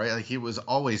title, right? Like he was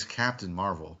always Captain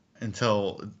Marvel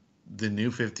until the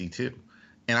New 52.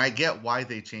 And I get why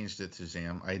they changed it to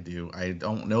Shazam. I do. I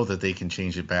don't know that they can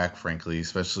change it back, frankly,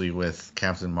 especially with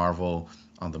Captain Marvel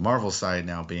on the Marvel side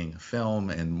now being a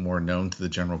film and more known to the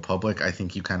general public. I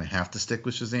think you kind of have to stick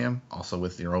with Shazam, also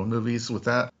with your own movies with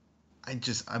that.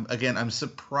 I'm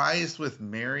surprised with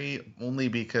Mary only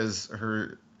because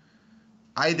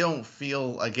I don't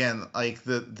feel, again, like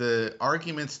the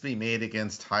arguments to be made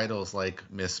against titles like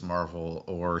Miss Marvel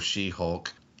or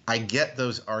She-Hulk, I get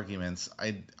those arguments.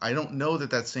 I don't know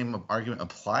that same argument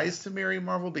applies to Mary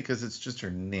Marvel because it's just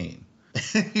her name.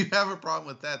 If you have a problem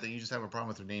with that, then you just have a problem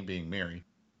with her name being Mary.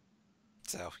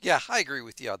 So yeah, I agree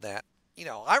with you on that.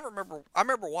 I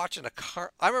remember watching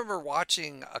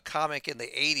a comic in the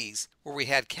 80s where we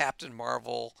had Captain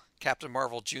Marvel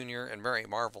Jr. and Mary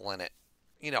Marvel in it.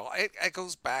 It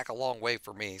goes back a long way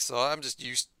for me, so I'm just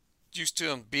used to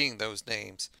them being those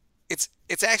names.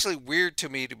 It's actually weird to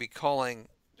me to be calling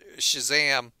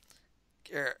Shazam,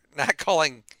 not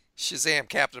calling Shazam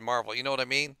Captain Marvel. You know what I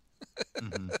mean?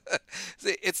 Mm-hmm.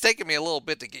 It's taken me a little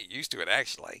bit to get used to it,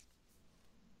 actually.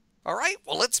 All right,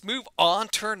 well, let's move on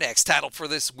to our next title for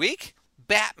this week.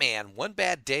 Batman, One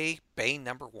Bad Day, Bane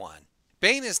 #1.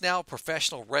 Bane is now a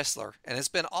professional wrestler and has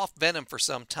been off Venom for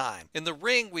some time. In the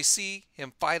ring, we see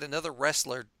him fight another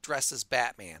wrestler dressed as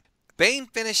Batman. Bane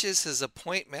finishes his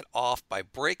appointment off by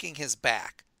breaking his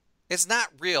back. It's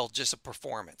not real, just a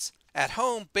performance. At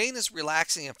home, Bane is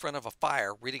relaxing in front of a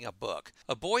fire, reading a book.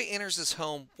 A boy enters his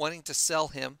home wanting to sell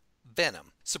him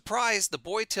venom. Surprised, the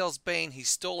boy tells Bane he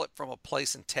stole it from a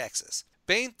place in Texas.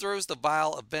 Bane throws the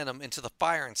vial of venom into the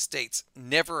fire and states,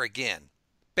 "Never again."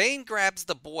 Bane grabs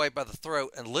the boy by the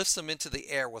throat and lifts him into the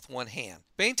air with one hand.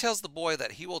 Bane tells the boy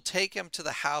that he will take him to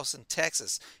the house in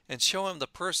Texas and show him the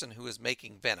person who is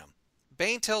making venom.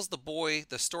 Bane tells the boy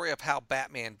the story of how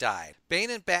Batman died.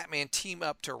 Bane and Batman team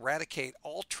up to eradicate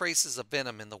all traces of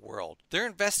venom in the world. Their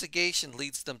investigation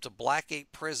leads them to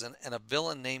Blackgate Prison and a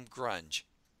villain named Grunge.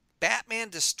 Batman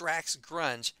distracts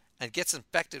Grunge and gets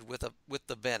infected with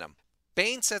the venom.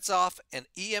 Bane sets off an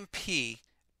EMP.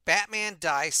 Batman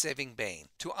dies, saving Bane.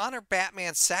 To honor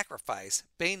Batman's sacrifice,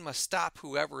 Bane must stop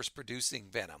whoever is producing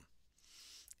venom.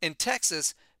 In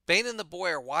Texas, Bane and the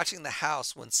boy are watching the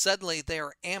house when suddenly they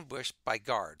are ambushed by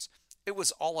guards. It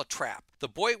was all a trap. The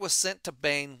boy was sent to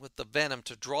Bane with the venom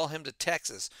to draw him to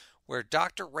Texas, where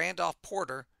Dr. Randolph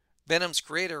Porter, Venom's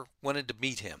creator, wanted to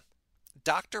meet him.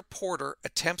 Dr. Porter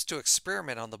attempts to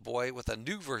experiment on the boy with a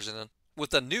new version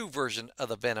of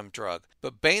the venom drug,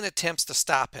 but Bane attempts to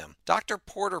stop him. Dr.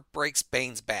 Porter breaks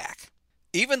Bane's back.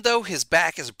 Even though his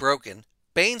back is broken,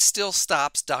 Bane still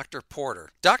stops Dr.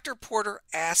 Porter. Dr. Porter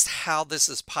asks how this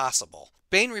is possible.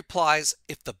 Bane replies,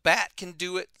 "If the bat can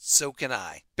do it, so can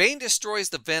I." Bane destroys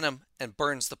the venom and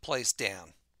burns the place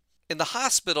down. In the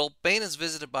hospital, Bane is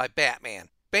visited by Batman.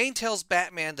 Bane tells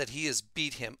Batman that he has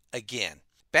beat him again.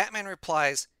 Batman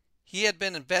replies he had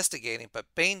been investigating,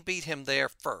 but Bane beat him there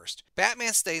first.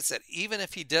 Batman states that even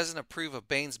if he doesn't approve of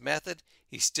Bane's method,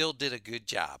 he still did a good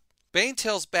job. Bane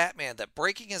tells Batman that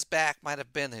breaking his back might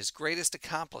have been his greatest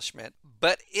accomplishment,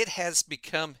 but it has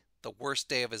become the worst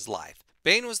day of his life.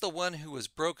 Bane was the one who was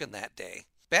broken that day.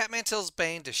 Batman tells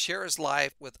Bane to share his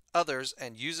life with others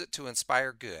and use it to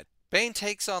inspire good. Bane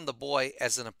takes on the boy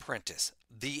as an apprentice.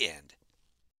 The end.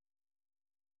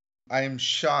 I am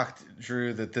shocked,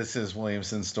 Drew, that this is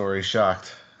Williamson's story.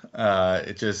 Shocked.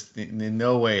 It just in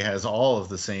no way has all of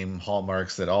the same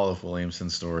hallmarks that all of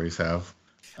Williamson's stories have.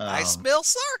 I smell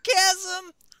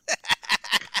sarcasm.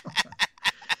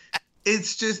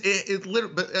 It's just it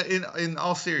literally, but in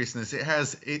all seriousness,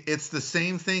 it's the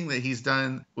same thing that he's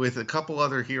done with a couple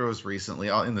other heroes recently,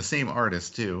 in the same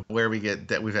artist too, where we've had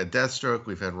Deathstroke,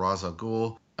 we've had Ra's al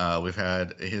Ghul, we've had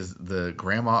the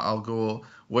Grandma al Ghul,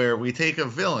 where we take a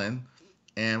villain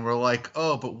and we're like,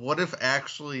 oh, but what if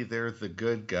actually they're the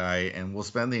good guy? And we'll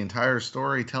spend the entire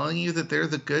story telling you that they're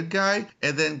the good guy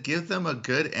and then give them a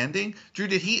good ending. Drew,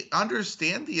 did he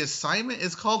understand the assignment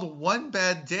is called One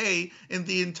Bad Day and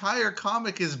the entire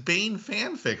comic is Bane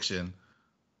fan fiction?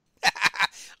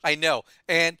 I know.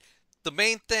 And the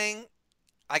main thing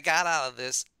I got out of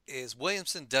this is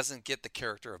Williamson doesn't get the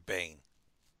character of Bane.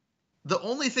 The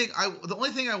only thing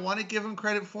I want to give him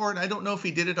credit for, and I don't know if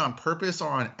he did it on purpose or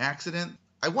on accident.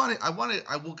 I want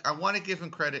to give him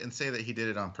credit and say that he did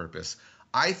it on purpose.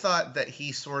 I thought that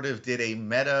he sort of did a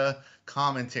meta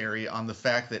commentary on the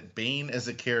fact that Bane as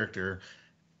a character,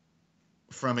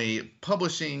 from a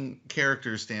publishing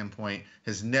character standpoint,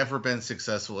 has never been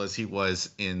successful as he was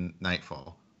in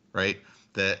Nightfall, right?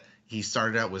 That he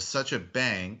started out with such a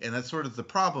bang, and that's sort of the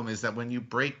problem, is that when you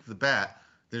break the bat,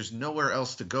 there's nowhere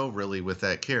else to go really with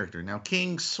that character. Now,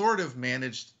 King sort of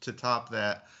managed to top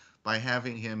that by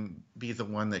having him be the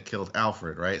one that killed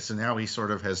Alfred, right? So now he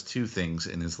sort of has two things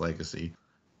in his legacy.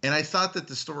 And I thought that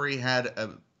the story had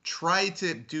tried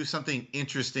to do something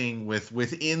interesting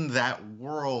within that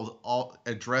world,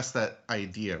 address that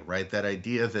idea, right? That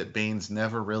idea that Bane's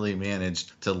never really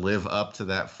managed to live up to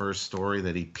that first story,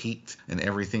 that he peaked and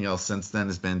everything else since then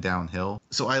has been downhill.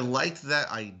 So I liked that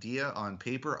idea on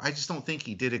paper. I just don't think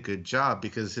he did a good job,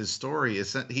 because his story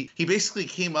is, he basically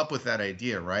came up with that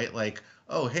idea, right? Like,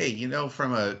 oh, hey,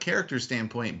 from a character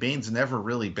standpoint, Bane's never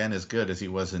really been as good as he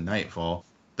was in Nightfall.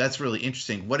 That's really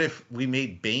interesting. What if we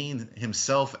made Bane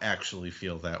himself actually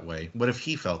feel that way? What if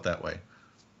he felt that way?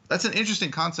 That's an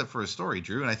interesting concept for a story,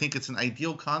 Drew, and I think it's an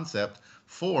ideal concept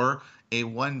for a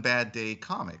One Bad Day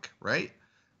comic, right?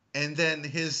 And then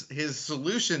his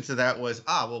solution to that was,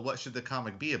 well, what should the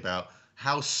comic be about?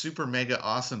 How super mega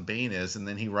awesome Bane is, and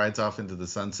then he rides off into the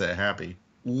sunset happy.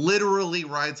 Literally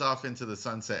rides off into the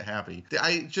sunset happy.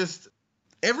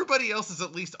 Everybody else has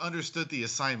at least understood the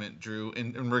assignment, Drew,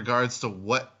 in regards to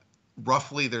what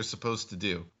roughly they're supposed to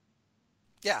do.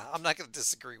 Yeah, I'm not going to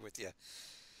disagree with you.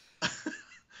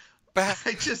 But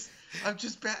I'm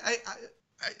just bad.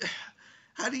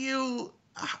 How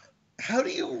how do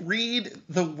you read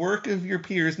the work of your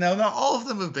peers? Now, not all of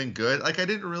them have been good. Like, I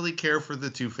didn't really care for the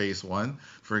Two-Face one,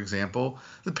 for example.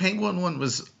 The Penguin one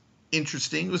was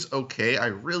interesting. It was okay. I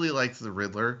really liked the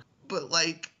Riddler. But,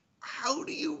 like, how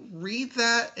do you read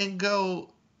that and go,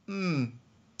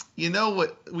 you know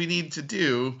what we need to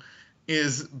do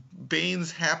is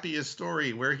Bane's happiest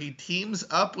story, where he teams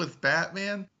up with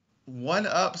Batman,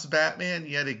 one-ups Batman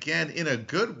yet again in a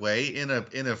good way, in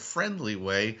a friendly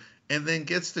way, and then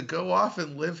gets to go off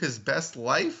and live his best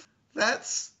life?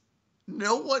 That's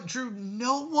no one, Drew,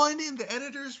 no one in the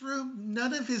editor's room,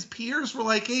 none of his peers were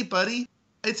like, hey, buddy,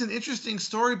 it's an interesting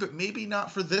story, but maybe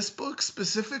not for this book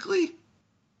specifically?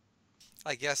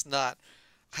 I guess not.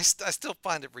 I still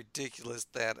find it ridiculous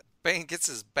that Bane gets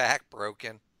his back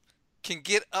broken, can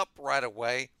get up right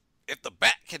away. If the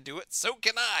Bat can do it, so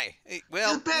can I. Hey,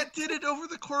 well, the Bat did it over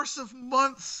the course of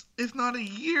months, if not a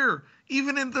year.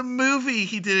 Even in the movie,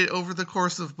 he did it over the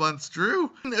course of months,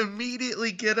 Drew.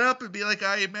 Immediately get up and be like,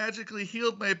 I magically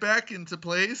healed my back into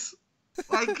place.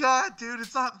 My God, dude,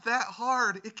 it's not that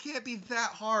hard. It can't be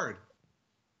that hard.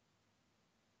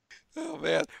 Oh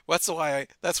man, that's why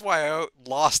I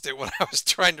lost it when I was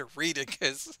trying to read it,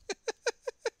 because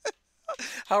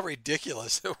how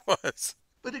ridiculous it was.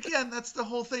 But again, that's the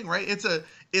whole thing, right?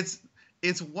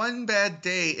 It's one bad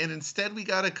day, and instead we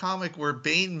got a comic where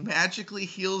Bane magically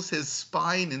heals his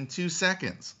spine in 2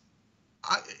 seconds.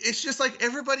 It's just like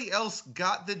everybody else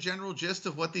got the general gist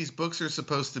of what these books are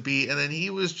supposed to be, and then he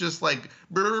was just like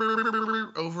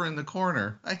over in the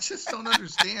corner. I just don't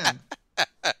understand.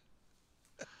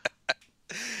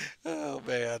 Oh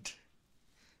man.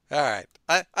 All right.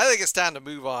 I think it's time to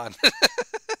move on.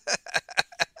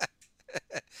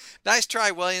 Nice try,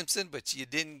 Williamson, but you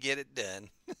didn't get it done.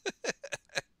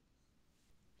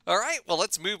 All right, well,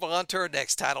 let's move on to our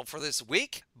next title for this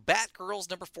week, Batgirls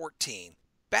number 14.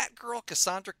 Batgirl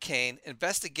Cassandra Cain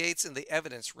investigates in the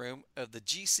evidence room of the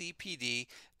GCPD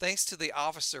thanks to the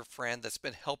officer friend that's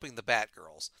been helping the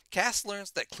Batgirls. Cass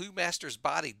learns that Cluemaster's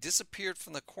body disappeared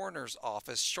from the coroner's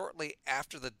office shortly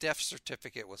after the death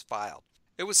certificate was filed.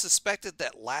 It was suspected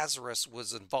that Lazarus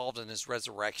was involved in his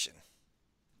resurrection.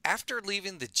 After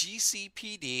leaving the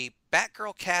GCPD,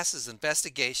 Batgirl Cass's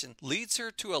investigation leads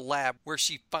her to a lab where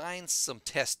she finds some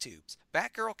test tubes.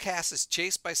 Batgirl Cass is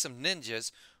chased by some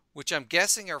ninjas, which I'm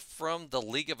guessing are from the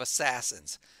League of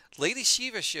Assassins. Lady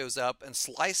Shiva shows up and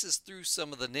slices through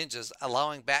some of the ninjas,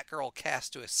 allowing Batgirl Cass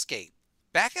to escape.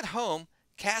 Back at home,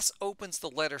 Cass opens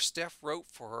the letter Steph wrote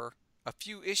for her a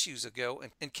few issues ago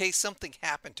in case something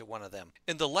happened to one of them.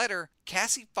 In the letter,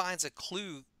 Cassie finds a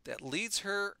clue that leads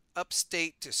her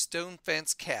upstate to Stone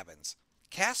Fence Cabins.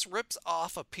 Cass rips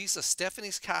off a piece of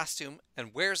Stephanie's costume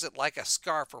and wears it like a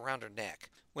scarf around her neck.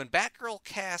 When Batgirl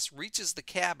Cass reaches the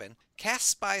cabin, Cass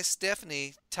spies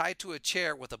Stephanie tied to a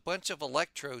chair with a bunch of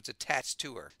electrodes attached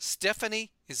to her.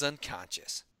 Stephanie is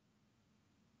unconscious.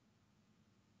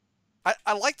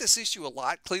 I like this issue a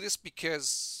lot, Cletus,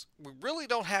 because we really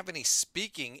don't have any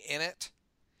speaking in it.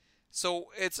 So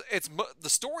the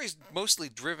story's mostly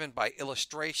driven by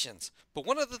illustrations. But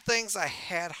one of the things I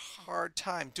had a hard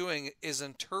time doing is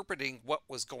interpreting what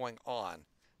was going on.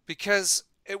 Because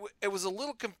it was a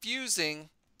little confusing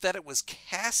that it was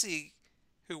Cassie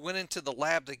who went into the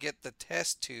lab to get the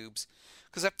test tubes.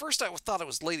 Because at first I thought it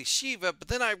was Lady Shiva, but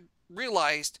then I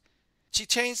realized she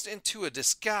changed into a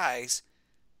disguise,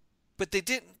 but they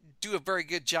didn't do a very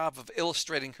good job of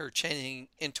illustrating her changing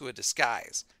into a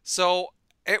disguise. So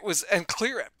it was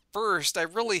unclear at first. I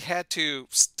really had to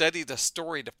study the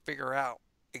story to figure out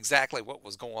exactly what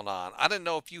was going on. I didn't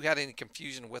know if you had any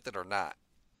confusion with it or not.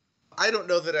 I don't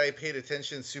know that I paid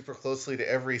attention super closely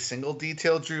to every single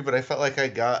detail, Drew, but I felt like I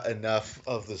got enough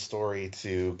of the story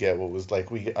to get what was like.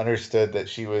 We understood that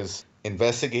she was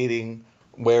investigating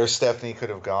where Stephanie could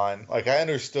have gone. Like, I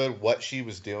understood what she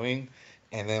was doing,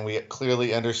 and then we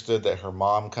clearly understood that her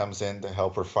mom comes in to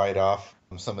help her fight off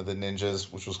some of the ninjas,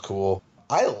 which was cool.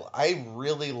 I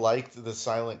really liked the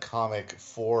silent comic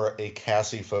for a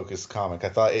Cassie-focused comic. I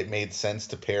thought it made sense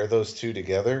to pair those two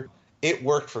together. It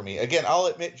worked for me. Again, I'll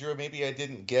admit, Drew, maybe I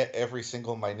didn't get every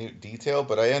single minute detail,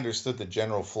 but I understood the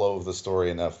general flow of the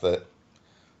story enough that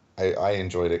I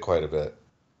enjoyed it quite a bit.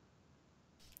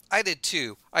 I did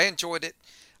too. I enjoyed it.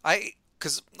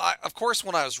 Because, of course,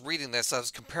 when I was reading this, I was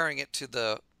comparing it to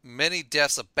the Many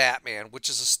Deaths of Batman, which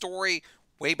is a story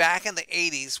way back in the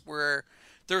 80s where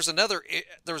there was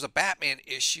a Batman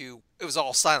issue. It was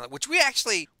all silent, which we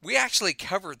actually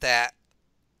covered that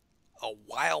a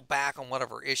while back on one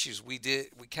of our issues. We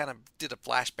kind of did a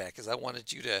flashback because I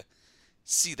wanted you to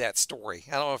see that story.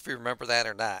 I don't know if you remember that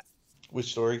or not.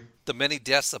 Which story? The Many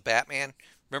Deaths of Batman.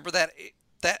 Remember that?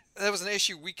 That was an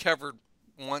issue we covered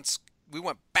once. We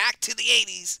went back to the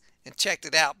 80s and checked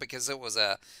it out because it was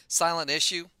a silent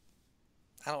issue.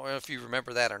 I don't know if you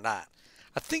remember that or not.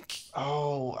 I think...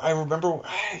 Oh, I remember...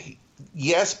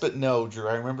 Yes, but no, Drew.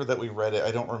 I remember that we read it.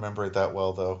 I don't remember it that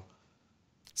well, though.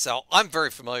 So I'm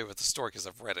very familiar with the story because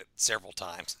I've read it several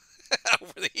times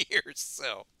over the years.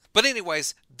 So, but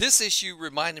anyways, this issue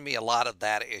reminded me a lot of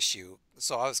that issue.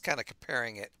 So I was kind of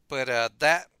comparing it. But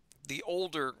the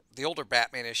older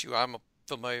Batman issue I'm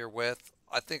familiar with,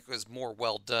 I think was more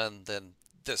well done than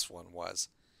this one was.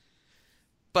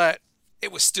 But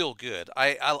it was still good.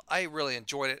 I really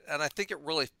enjoyed it, and I think it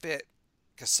really fit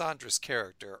Cassandra's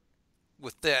character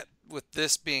with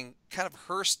this being kind of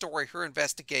her story, her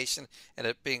investigation, and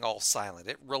it being all silent.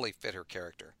 It really fit her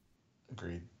character.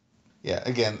 Agreed. Yeah,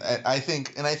 again, I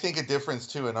think a difference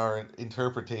too in our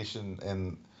interpretation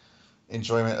and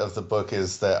enjoyment of the book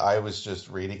is that I was just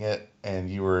reading it and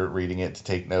you were reading it to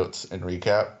take notes and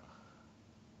recap.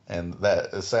 And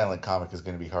that a silent comic is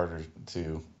going to be harder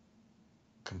to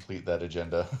complete that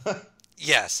agenda.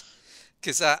 Yes,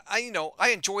 because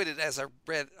I enjoyed it as I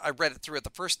read it through it the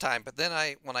first time, but then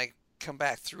when I come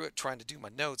back through it trying to do my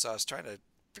notes, I was trying to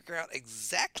figure out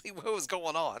exactly what was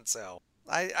going on. So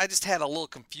I just had a little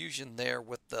confusion there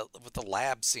with the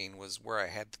lab scene was where I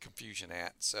had the confusion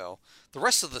at. So the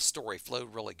rest of the story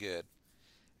flowed really good.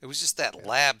 It was just that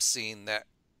lab scene that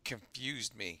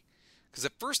confused me. Because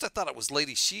at first I thought it was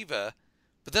Lady Shiva,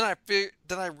 but then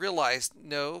I realized,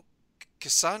 no,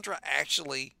 Cassandra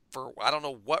actually, for I don't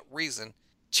know what reason,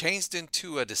 changed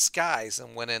into a disguise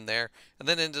and went in there, and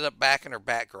then ended up back in her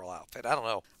Batgirl outfit. I don't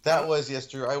know. That was, yes,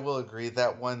 Drew, I will agree.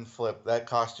 That one flip, that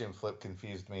costume flip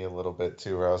confused me a little bit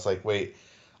too, where I was like, wait,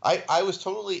 I was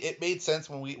totally, it made sense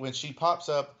when she pops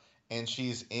up and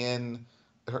she's in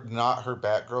not her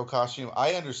Batgirl costume.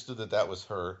 I understood that was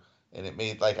her. And it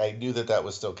made, like, I knew that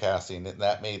was still casting, and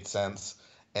that made sense.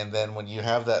 And then when you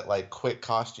have that, like, quick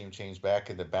costume change back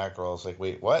into Batgirl, I was like,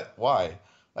 wait, what? Why?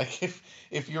 Like,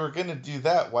 if you were going to do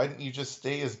that, why didn't you just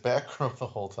stay as Batgirl the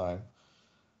whole time?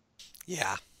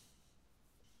 Yeah.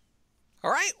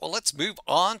 All right, well, let's move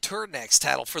on to our next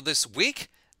title for this week,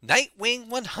 Nightwing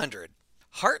 100.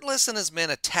 Heartless and his men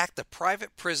attack the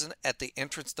private prison at the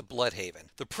entrance to Bloodhaven.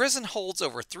 The prison holds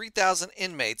over 3,000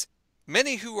 inmates,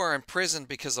 many who are in prison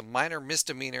because of minor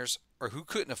misdemeanors or who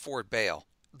couldn't afford bail.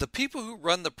 The people who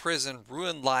run the prison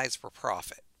ruin lives for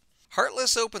profit.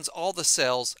 Heartless opens all the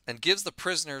cells and gives the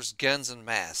prisoners guns and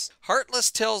masks.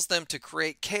 Heartless tells them to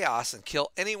create chaos and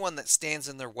kill anyone that stands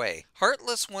in their way.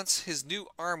 Heartless wants his new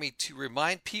army to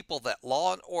remind people that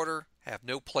law and order have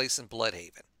no place in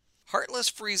Bloodhaven. Heartless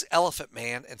frees Elephant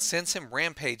Man and sends him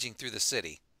rampaging through the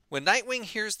city. When Nightwing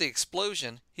hears the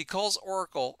explosion, he calls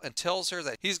Oracle and tells her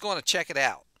that he's going to check it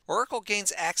out. Oracle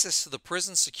gains access to the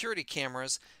prison security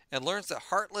cameras and learns that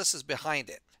Heartless is behind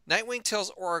it. Nightwing tells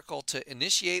Oracle to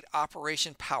initiate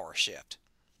Operation Power Shift.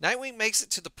 Nightwing makes it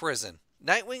to the prison.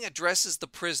 Nightwing addresses the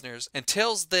prisoners and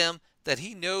tells them that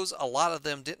he knows a lot of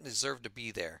them didn't deserve to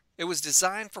be there. It was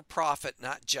designed for profit,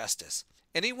 not justice.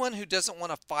 Anyone who doesn't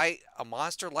want to fight a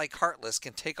monster like Heartless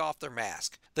can take off their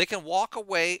mask. They can walk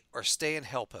away or stay and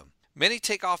help him. Many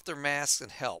take off their masks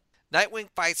and help. Nightwing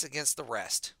fights against the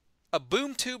rest. A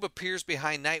boom tube appears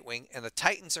behind Nightwing and the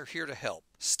Titans are here to help.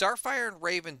 Starfire and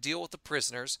Raven deal with the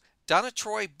prisoners. Donna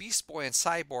Troy, Beast Boy, and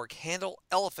Cyborg handle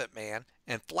Elephant Man,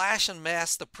 and Flash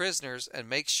unmasks the prisoners and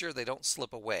makes sure they don't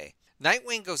slip away.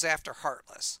 Nightwing goes after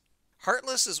Heartless.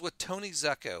 Heartless is with Tony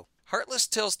Zucco. Heartless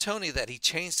tells Tony that he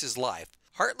changed his life.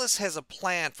 Heartless has a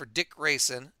plan for Dick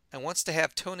Grayson and wants to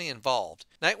have Tony involved.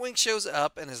 Nightwing shows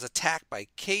up and is attacked by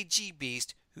KG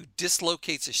Beast, who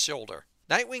dislocates his shoulder.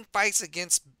 Nightwing fights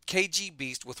against KG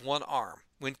Beast with one arm.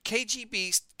 When KG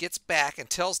Beast gets back and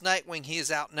tells Nightwing he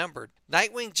is outnumbered,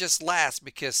 Nightwing just laughs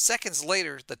because seconds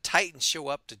later the Titans show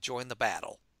up to join the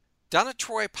battle. Donna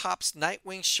Troy pops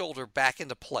Nightwing's shoulder back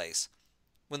into place.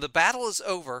 When the battle is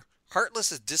over, Heartless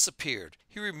has disappeared.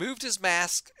 He removed his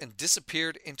mask and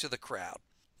disappeared into the crowd.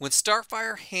 When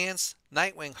Starfire hands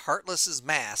Nightwing Heartless's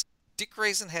mask, Dick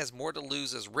Grayson has more to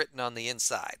lose as written on the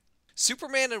inside.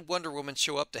 Superman and Wonder Woman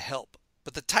show up to help,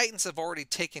 but the Titans have already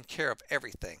taken care of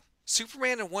everything.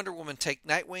 Superman and Wonder Woman take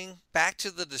Nightwing back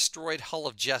to the destroyed Hull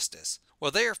of Justice.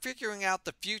 While they are figuring out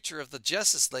the future of the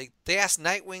Justice League, they ask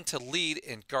Nightwing to lead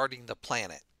in guarding the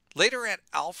planet. Later at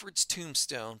Alfred's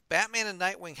tombstone, Batman and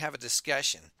Nightwing have a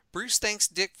discussion. Bruce thanks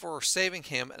Dick for saving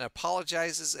him and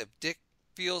apologizes if Dick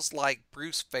feels like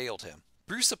Bruce failed him.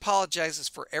 Bruce apologizes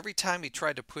for every time he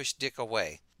tried to push Dick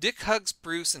away. Dick hugs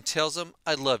Bruce and tells him,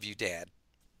 "I love you, Dad."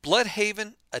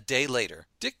 Bloodhaven, a day later.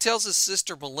 Dick tells his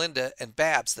sister Melinda and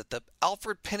Babs that the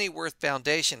Alfred Pennyworth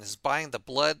Foundation is buying the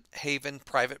Bloodhaven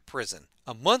private prison.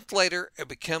 A month later, it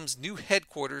becomes new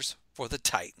headquarters for the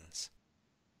Titans.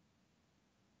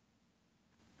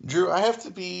 Drew, I have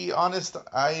to be honest,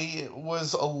 I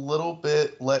was a little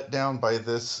bit let down by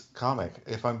this comic,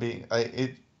 if I'm being...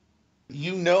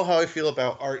 You know how I feel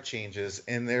about art changes,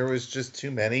 and there was just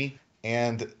too many,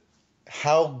 and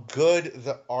how good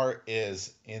the art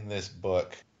is in this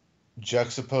book,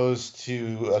 juxtaposed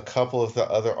to a couple of the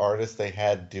other artists they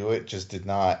had do it, just did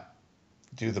not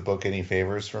do the book any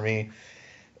favors for me.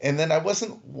 And then I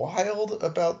wasn't wild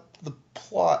about the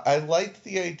plot. I liked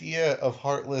the idea of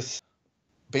Heartless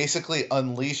basically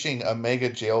unleashing a mega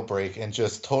jailbreak and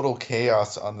just total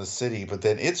chaos on the city, but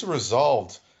then it's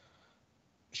resolved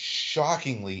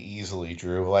shockingly easily,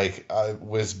 Drew. Like,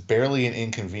 was barely an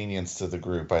inconvenience to the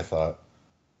group, I thought.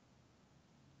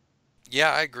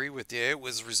 Yeah, I agree with you. It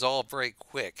was resolved very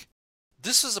quick.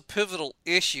 This is a pivotal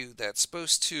issue that's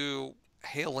supposed to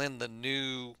hail in the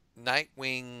new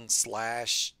Nightwing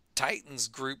 / Titans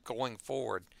group going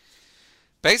forward.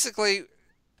 Basically,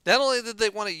 not only did they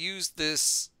want to use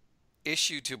this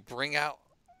issue to bring out,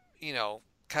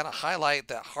 kind of highlight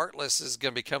that Heartless is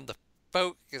going to become the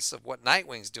focus of what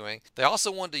Nightwing's doing, they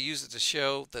also wanted to use it to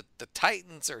show that the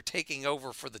Titans are taking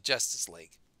over for the Justice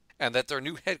League and that their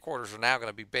new headquarters are now going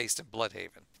to be based in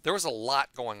Bloodhaven. There was a lot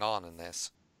going on in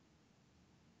this.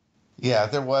 Yeah,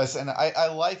 there was. And I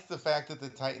like the fact that the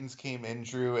Titans came in,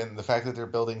 Drew, and the fact that they're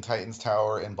building Titans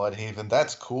Tower in Bloodhaven.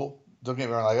 That's cool. Don't get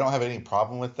me wrong. I don't have any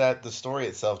problem with that. The story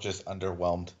itself just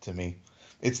underwhelmed to me.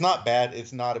 It's not bad.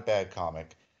 It's not a bad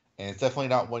comic. And it's definitely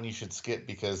not one you should skip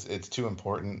because it's too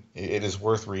important. It is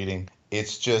worth reading.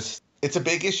 It's just, it's a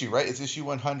big issue, right? It's issue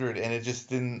 100, and it just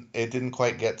didn't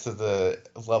quite get to the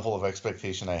level of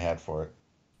expectation I had for it.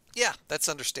 Yeah, that's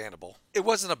understandable. It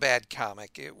wasn't a bad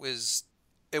comic. It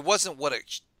wasn't what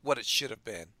it should have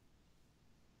been.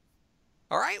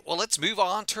 All right, well, let's move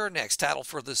on to our next title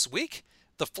for this week.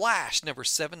 The Flash, number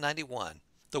 791.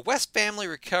 The West family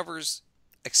recovers,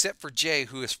 except for Jay,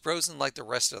 who is frozen like the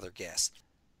rest of their guests.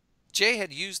 Jay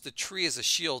had used the tree as a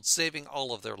shield, saving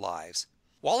all of their lives.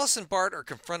 Wallace and Bart are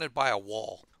confronted by a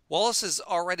wall. Wallace has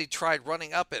already tried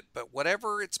running up it, but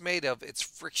whatever it's made of, it's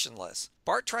frictionless.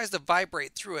 Bart tries to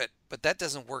vibrate through it, but that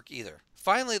doesn't work either.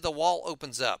 Finally, the wall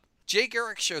opens up. Jay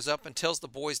Garrick shows up and tells the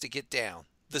boys to get down.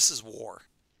 This is war.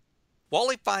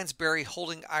 Wally finds Barry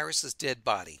holding Iris's dead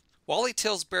body. Wally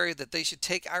tells Barry that they should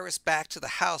take Iris back to the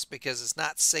house because it's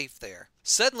not safe there.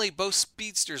 Suddenly, both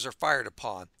speedsters are fired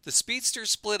upon. The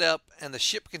speedsters split up, and the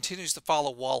ship continues to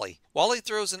follow Wally. Wally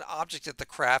throws an object at the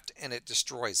craft, and it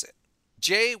destroys it.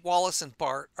 Jay, Wallace, and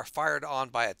Bart are fired on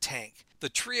by a tank. The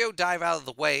trio dive out of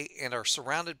the way and are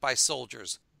surrounded by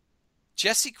soldiers.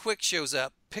 Jesse Quick shows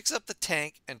up, picks up the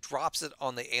tank, and drops it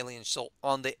on the alien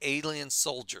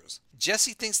soldiers.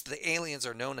 Jesse thinks the aliens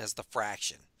are known as the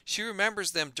Fraction. She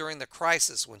remembers them during the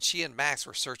crisis when she and Max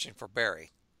were searching for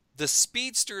Barry. The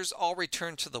speedsters all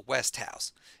return to the West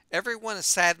House. Everyone is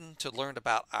saddened to learn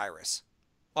about Iris.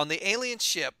 On the alien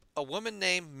ship, a woman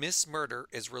named Miss Murder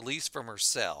is released from her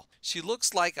cell. She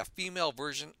looks like a female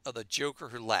version of the Joker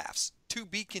who laughs. To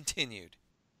be continued.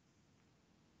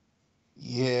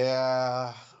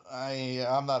 Yeah,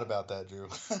 I'm not about that, Drew.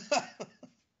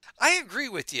 I agree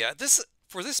with you.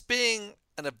 For this being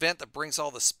an event that brings all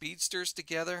the speedsters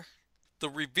together, the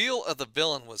reveal of the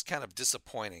villain was kind of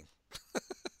disappointing.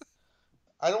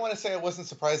 I don't want to say I wasn't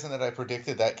surprised that I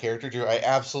predicted that character, Drew. I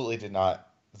absolutely did not.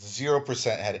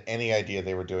 0% had any idea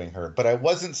they were doing her. But I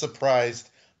wasn't surprised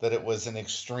that it was an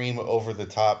extreme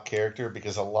over-the-top character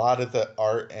because a lot of the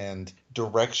art and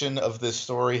direction of this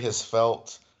story has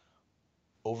felt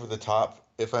over the top,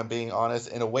 if I'm being honest,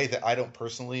 in a way that I don't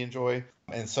personally enjoy.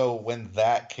 And so when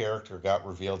that character got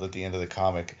revealed at the end of the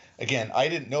comic, again, I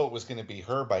didn't know it was going to be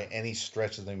her by any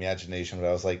stretch of the imagination, but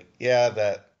I was like, yeah,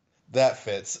 that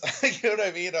fits. You know what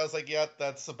I mean? I was like, yeah,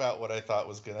 that's about what I thought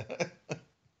was going to...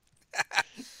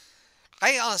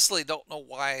 I honestly don't know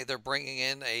why they're bringing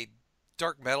in a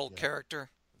dark metal character,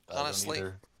 honestly.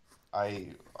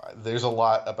 There's a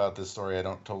lot about this story I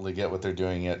don't totally get what they're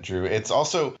doing yet, Drew. It's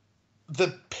also...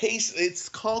 the pace, it's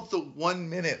called the 1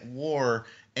 Minute War,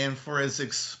 and for as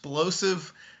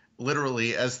explosive,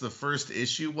 literally, as the first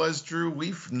issue was, Drew,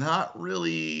 we've not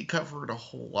really covered a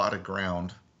whole lot of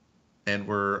ground. And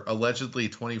we're allegedly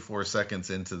 24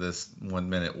 seconds into this 1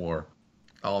 Minute War.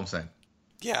 All I'm saying.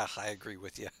 Yeah, I agree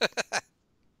with you.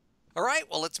 All right,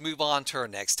 well, let's move on to our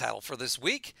next title for this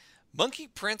week. Monkey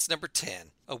Prince number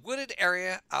 10. A wooded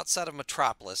area outside of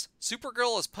Metropolis,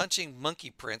 Supergirl is punching Monkey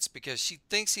Prince because she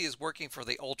thinks he is working for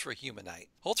the Ultra Humanite.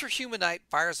 Ultra Humanite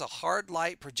fires a hard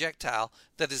light projectile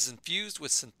that is infused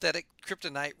with synthetic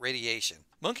kryptonite radiation.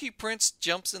 Monkey Prince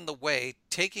jumps in the way,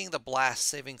 taking the blast,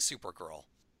 saving Supergirl.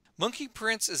 Monkey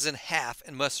Prince is in half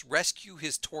and must rescue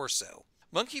his torso.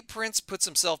 Monkey Prince puts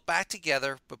himself back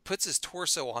together but puts his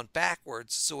torso on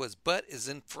backwards so his butt is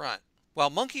in front. While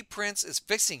Monkey Prince is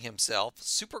fixing himself,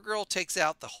 Supergirl takes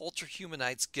out the Ultra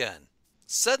Humanite's gun.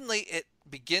 Suddenly, it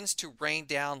begins to rain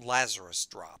down Lazarus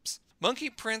drops. Monkey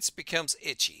Prince becomes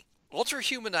itchy. Ultra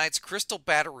Humanite's crystal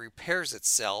battery repairs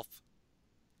itself,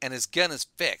 and his gun is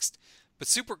fixed, but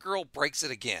Supergirl breaks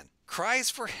it again. Cries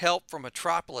for help from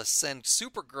Metropolis send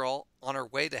Supergirl on her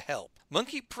way to help.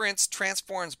 Monkey Prince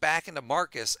transforms back into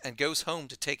Marcus and goes home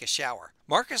to take a shower.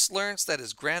 Marcus learns that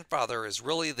his grandfather is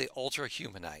really the Ultra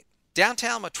Humanite.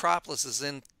 Downtown Metropolis is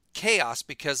in chaos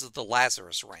because of the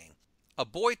Lazarus rain. A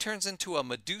boy turns into a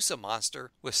Medusa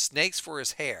monster with snakes for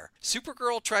his hair.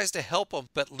 Supergirl tries to help him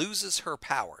but loses her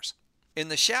powers. In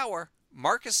the shower,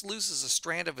 Marcus loses a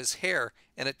strand of his hair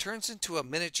and it turns into a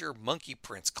miniature Monkey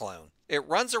Prince clone. It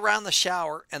runs around the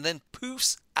shower and then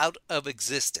poofs out of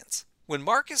existence. When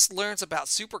Marcus learns about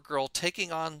Supergirl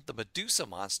taking on the Medusa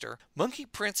monster, Monkey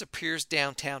Prince appears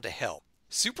downtown to help.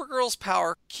 Supergirl's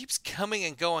power keeps coming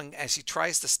and going as she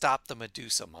tries to stop the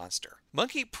Medusa monster.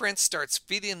 Monkey Prince starts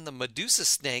feeding the Medusa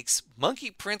snakes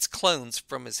Monkey Prince clones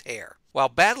from his hair. While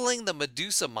battling the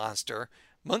Medusa monster,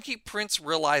 Monkey Prince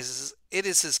realizes it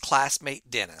is his classmate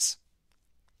Dennis.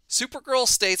 Supergirl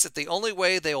states that the only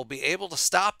way they will be able to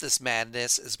stop this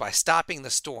madness is by stopping the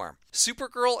storm.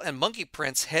 Supergirl and Monkey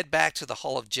Prince head back to the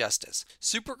Hall of Justice.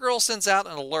 Supergirl sends out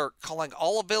an alert calling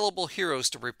all available heroes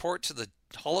to report to the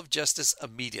Hall of Justice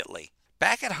immediately.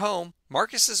 Back at home,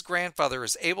 Marcus's grandfather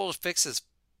is able to fix his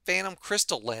Phantom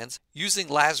Crystal lens using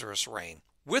Lazarus Rain.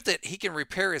 With it, he can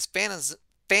repair his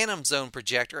Phantom Zone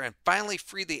projector and finally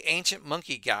free the ancient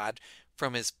monkey god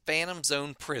from his Phantom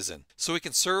Zone prison, so he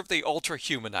can serve the Ultra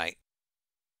Humanite.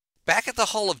 Back at the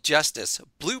Hall of Justice,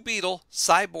 Blue Beetle,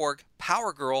 Cyborg,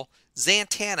 Power Girl,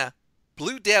 Zatanna,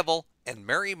 Blue Devil, and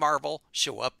Mary Marvel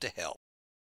show up to help.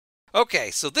 Okay,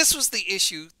 so this was the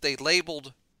issue they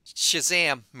labeled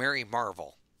Shazam Mary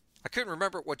Marvel. I couldn't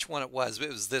remember which one it was, but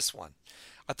it was this one.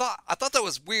 I thought that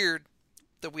was weird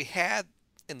that we had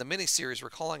in the miniseries we're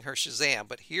calling her Shazam,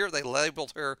 but here they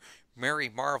labeled her Mary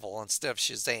Marvel instead of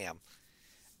Shazam.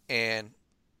 And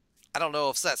I don't know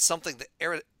if that's something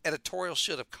that editorial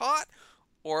should have caught,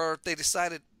 or they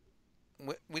decided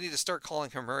we need to start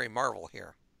calling her Mary Marvel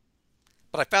here.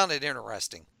 But I found it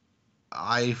interesting.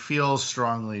 I feel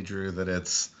strongly, Drew, that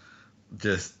it's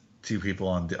just two people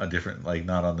on a different, like,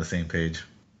 not on the same page.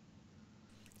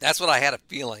 That's what I had a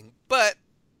feeling, but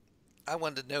I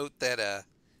wanted to note that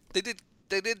they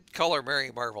did call her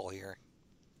Mary Marvel here.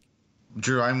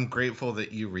 Drew, I'm grateful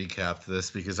that you recapped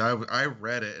this because I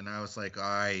read it and I was like,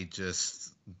 I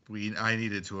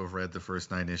needed to have read the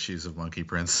first 9 issues of Monkey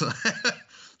Prince.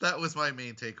 That was my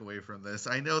main takeaway from this.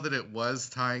 I know that it was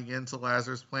tying into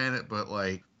Lazarus Planet, but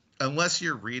like, unless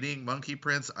you're reading Monkey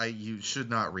Prince, you should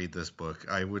not read this book.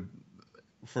 I would,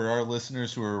 for our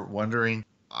listeners who are wondering,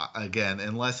 again,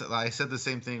 unless I said the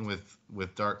same thing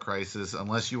with Dark Crisis,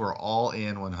 unless you are all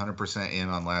in 100% in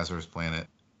on Lazarus Planet,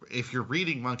 if you're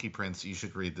reading Monkey Prince, you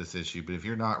should read this issue. But if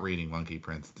you're not reading Monkey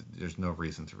Prince, there's no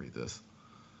reason to read this.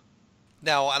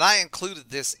 Now, and I included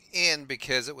this in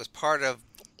because it was part of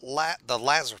the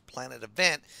Lazarus Planet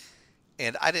event,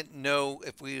 and I didn't know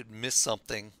if we would miss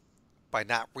something by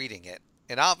not reading it.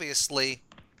 And obviously,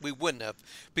 we wouldn't have,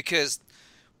 because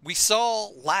we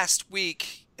saw last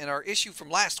week, in our issue from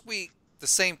last week, the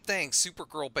same thing.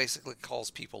 Supergirl basically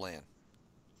calls people in.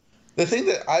 The thing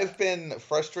that I've been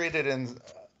frustrated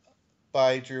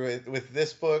by, Drew, with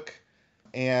this book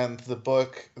and the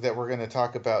book that we're going to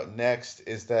talk about next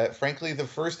is that, frankly, the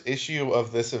first issue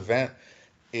of this event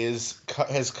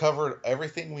has covered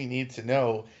everything we need to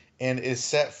know and is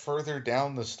set further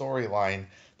down the storyline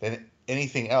than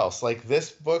anything else. Like, this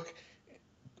book,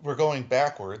 we're going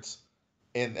backwards,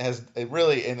 and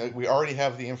we already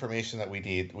have the information that we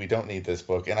need. We don't need this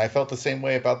book. And I felt the same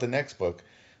way about the next book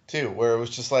too, where it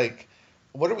was just like,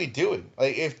 what are we doing?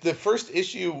 Like, if the first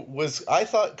issue was, I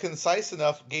thought, concise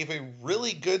enough, gave a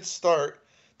really good start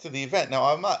to the event. Now,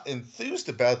 I'm not enthused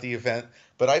about the event,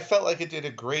 but I felt like it did a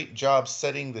great job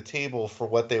setting the table for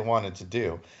what they wanted to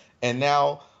do. And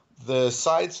now the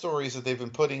side stories that they've been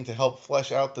putting to help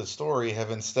flesh out the story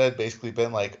have instead basically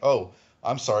been like, oh,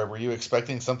 I'm sorry, were you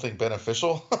expecting something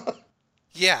beneficial?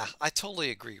 Yeah, I totally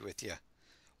agree with you.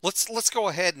 Let's go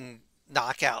ahead and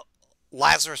knock out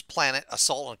Lazarus Planet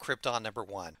Assault on Krypton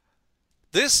 #1.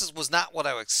 This was not what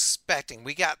I was expecting.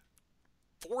 We got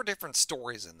 4 different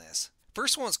stories in this.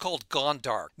 First one's called Gone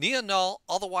Dark. Nia Null,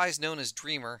 otherwise known as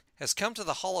Dreamer, has come to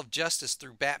the Hall of Justice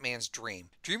through Batman's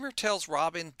dream. Dreamer tells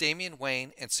Robin, Damian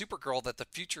Wayne, and Supergirl that the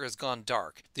future has gone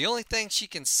dark. The only thing she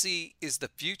can see is the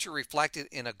future reflected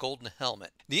in a golden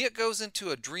helmet. Nia goes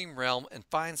into a dream realm and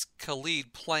finds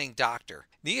Khalid playing doctor.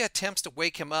 Nia attempts to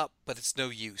wake him up, but it's no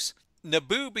use.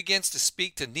 Nabu begins to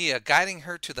speak to Nia, guiding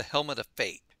her to the Helmet of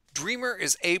Fate. Dreamer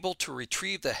is able to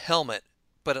retrieve the helmet,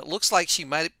 but it looks like she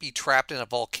might be trapped in a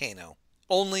volcano.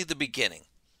 Only the beginning.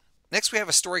 Next we have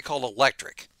a story called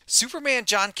Electric. Superman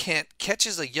John Kent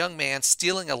catches a young man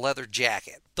stealing a leather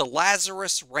jacket. The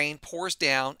Lazarus rain pours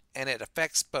down and it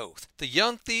affects both. The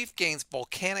young thief gains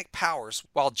volcanic powers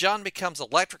while John becomes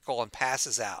electrical and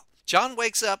passes out. John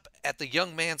wakes up at the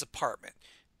young man's apartment.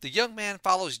 The young man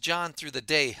follows John through the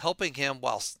day, helping him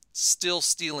while still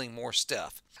stealing more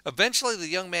stuff. Eventually the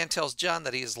young man tells John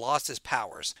that he has lost his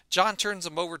powers. John turns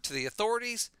him over to the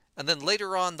authorities, and then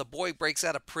later on the boy breaks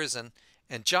out of prison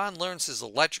and John learns his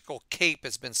electrical cape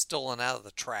has been stolen out of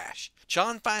the trash.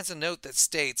 John finds a note that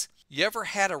states, "You ever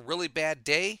had a really bad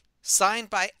day?" Signed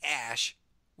by Ash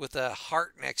with a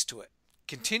heart next to it.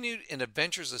 Continued in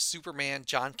Adventures of Superman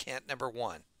John Kent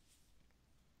 #1.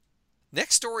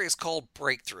 Next story is called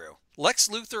Breakthrough. Lex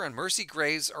Luthor and Mercy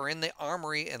Graves are in the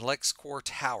armory in LexCorp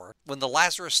Tower when the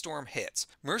Lazarus storm hits.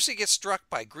 Mercy gets struck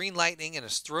by green lightning and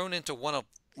is thrown into one of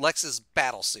Lex's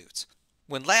battle suits.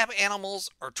 When lab animals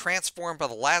are transformed by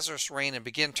the Lazarus rain and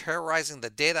begin terrorizing the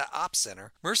Data Ops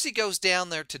Center, Mercy goes down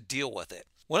there to deal with it.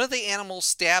 One of the animals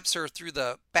stabs her through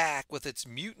the back with its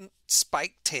mutant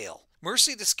spiked tail.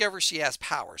 Mercy discovers she has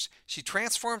powers. She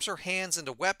transforms her hands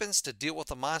into weapons to deal with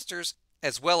the monsters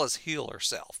as well as heal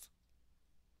herself.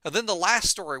 And then the last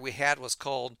story we had was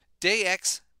called Day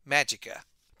X Magica.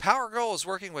 Power Girl is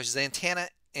working with Zatanna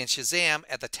and Shazam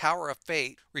at the Tower of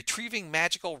Fate, retrieving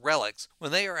magical relics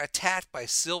when they are attacked by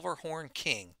Silverhorn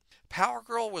King. Power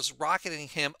Girl was rocketing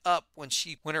him up when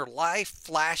her life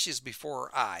flashes before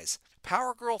her eyes.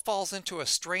 Power Girl falls into a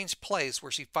strange place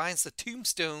where she finds the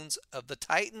tombstones of the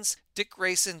Titans, Dick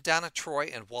Grayson, Donna Troy,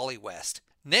 and Wally West.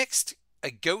 Next, a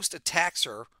ghost attacks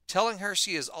her, telling her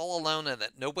she is all alone and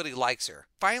that nobody likes her.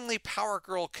 Finally, Power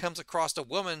Girl comes across a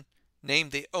woman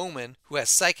named the Omen, who has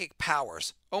psychic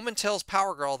powers. Omen tells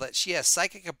Power Girl that she has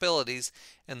psychic abilities,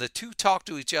 and the two talk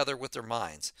to each other with their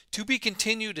minds. To be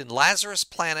continued in Lazarus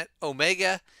Planet,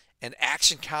 Omega, and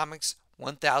Action Comics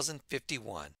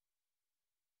 1051.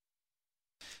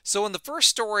 So in the first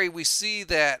story, we see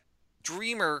that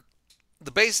Dreamer, the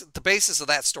basis of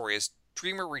that story is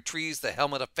Dreamer retrieves the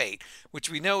Helmet of Fate, which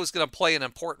we know is going to play an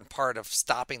important part of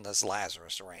stopping this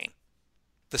Lazarus rain.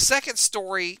 The second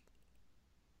story,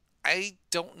 I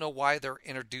don't know why they're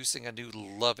introducing a new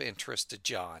love interest to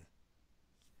John.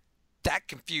 That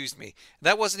confused me.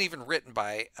 That wasn't even written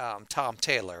by Tom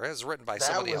Taylor. It was written by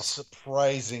somebody else. That was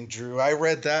surprising, Drew. I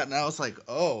read that and I was like,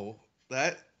 oh,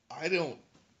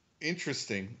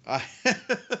 interesting.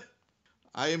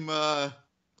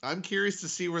 I'm curious to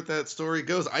see where that story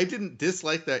goes. I didn't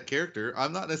dislike that character.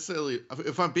 I'm not necessarily,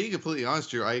 if I'm being completely honest,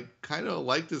 Drew, I kind of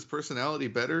liked his personality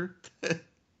better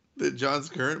than John's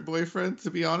current boyfriend,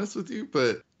 to be honest with you.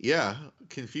 But yeah,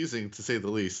 confusing to say the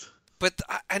least. But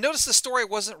I noticed the story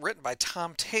wasn't written by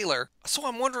Tom Taylor, so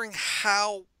I'm wondering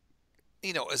how,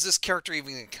 is this character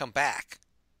even going to come back?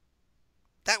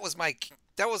 That was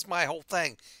my whole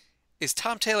thing. Is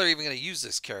Tom Taylor even going to use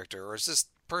this character, or is this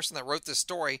person that wrote this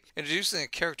story introducing a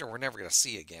character we're never going to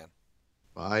see again?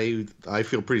 I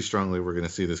feel pretty strongly we're going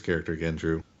to see this character again,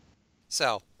 Drew.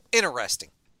 So, interesting.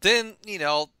 Then,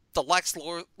 the Lex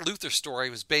Luthor story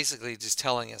was basically just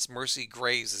telling us Mercy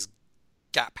Graves has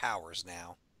got powers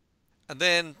now. And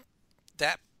then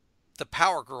the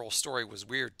Power Girl story was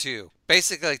weird too.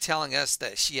 Basically telling us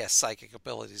that she has psychic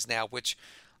abilities now, which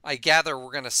I gather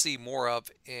we're going to see more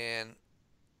of in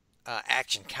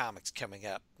Action Comics coming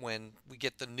up when we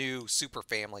get the new Super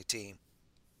Family team.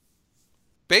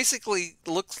 Basically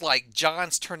looks like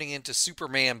John's turning into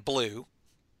Superman Blue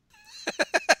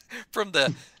from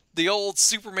the old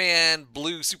Superman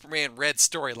Blue, Superman Red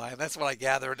storyline. That's what I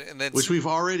gathered. And then which we've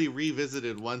already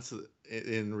revisited once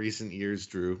in recent years,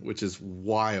 Drew, which is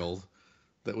wild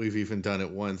that we've even done it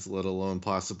once, let alone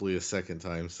possibly a second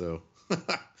time. So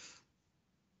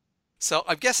So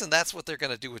I'm guessing that's what they're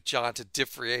going to do with John to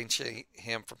differentiate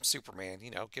him from Superman,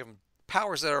 give him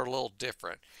powers that are a little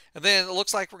different. And then it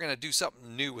looks like we're going to do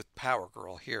something new with Power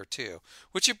Girl here too,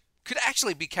 which it could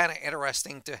actually be kind of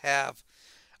interesting to have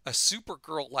a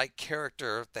Supergirl-like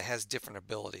character that has different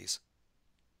abilities.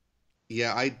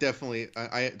 Yeah, I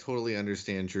totally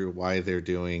understand, Drew, why they're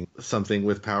doing something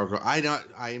with Power Girl.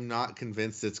 I'm not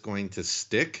convinced it's going to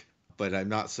stick, but I'm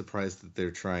not surprised that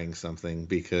they're trying something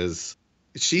because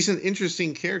she's an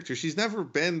interesting character. She's never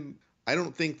been, I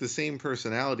don't think, the same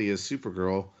personality as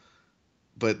Supergirl,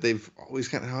 but they've always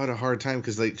kind of had a hard time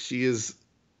because like she is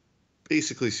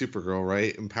basically Supergirl,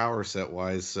 right? And power set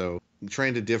wise, so I'm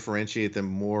trying to differentiate them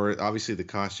more. Obviously, the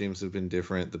costumes have been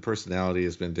different, the personality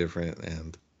has been different,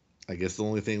 and I guess the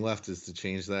only thing left is to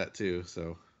change that too.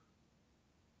 So,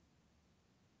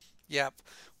 yeah.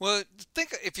 Well,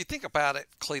 if you think about it,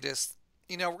 Cletus,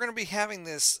 we're going to be having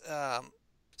this. So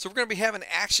we're going to be having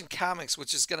Action Comics,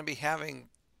 which is going to be having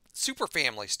super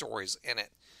family stories in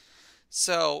it.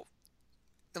 So,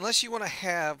 unless you want to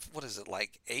have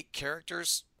like 8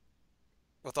 characters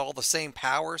with all the same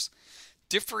powers,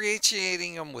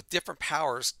 differentiating them with different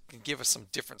powers can give us some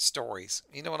different stories.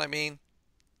 You know what I mean?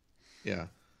 Yeah.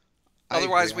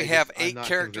 Otherwise, we have 8 characters. I'm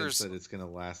not convinced that it's going to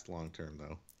last long term,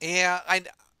 though. Yeah,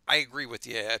 I agree with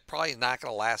you. It's probably not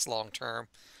going to last long term,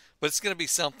 but it's going to be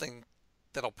something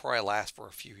that'll probably last for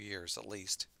a few years at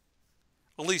least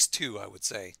 2, I would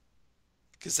say,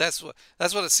 because that's what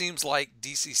it seems like.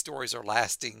 DC stories are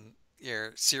lasting.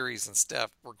 Series and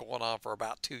stuff were going on for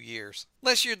about 2 years,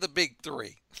 unless you're the big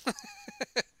 3.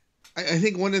 I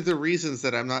think one of the reasons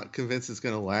that I'm not convinced it's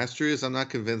going to last, Drew, is I'm not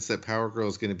convinced that Power Girl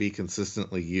is going to be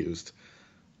consistently used.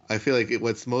 I feel like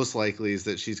what's most likely is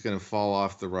that she's going to fall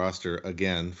off the roster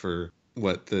again for,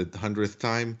 the 100th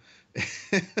time?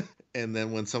 And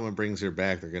then when someone brings her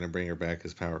back, they're going to bring her back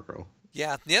as Power Girl.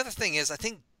 Yeah, the other thing is, I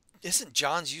think, isn't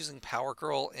John's using Power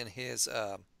Girl in his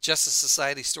Justice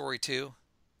Society story too?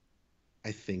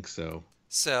 I think so.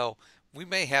 So we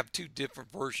may have 2 different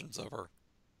versions of her.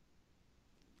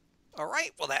 All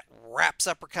right, well, that wraps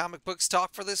up our comic books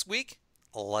talk for this week.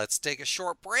 Let's take a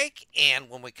short break, and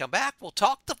when we come back, we'll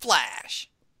talk The Flash.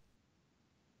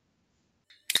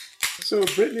 So,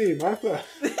 Brittany, Martha,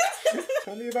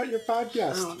 tell me about your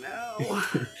podcast. Oh, no.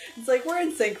 It's like we're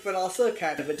in sync, but also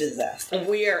kind of a disaster.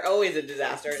 We are always a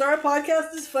disaster. So our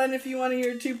podcast is fun if you want to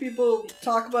hear 2 people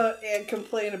talk about and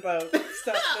complain about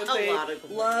stuff that they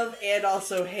love and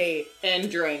also hate.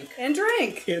 And drink. And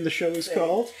drink. And the show is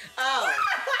called... Oh.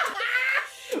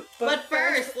 But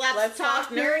first, let's talk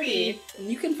nerdy. And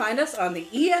you can find us on the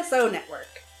ESO Network.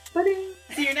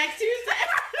 See you next Tuesday.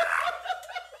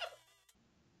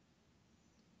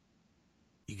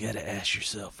 You gotta ask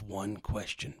yourself one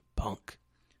question, punk.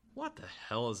 What the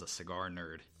hell is a cigar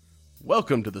nerd?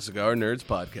 Welcome to the Cigar Nerds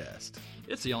Podcast.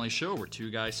 It's the only show where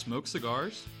 2 guys smoke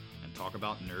cigars and talk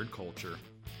about nerd culture.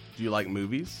 Do you like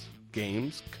movies,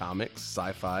 games, comics,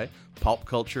 sci-fi, pulp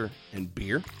culture, and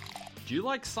beer? Do you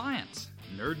like science,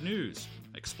 nerd news,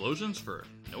 explosions for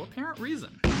no apparent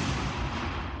reason?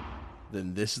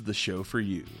 Then this is the show for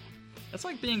you. It's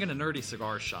like being in a nerdy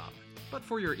cigar shop, but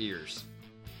for your ears.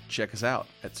 Check us out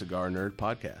at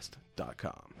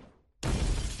cigarnerdpodcast.com.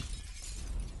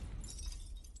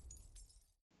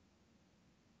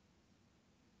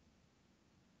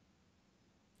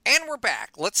 And we're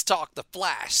back. Let's talk The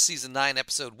Flash, Season 9,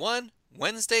 Episode 1,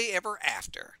 Wednesday Ever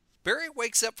After. Barry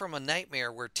wakes up from a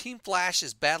nightmare where Team Flash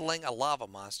is battling a lava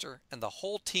monster and the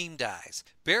whole team dies.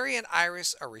 Barry and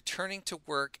Iris are returning to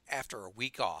work after a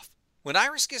week off. When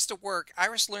Iris gets to work,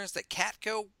 Iris learns that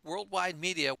Catco Worldwide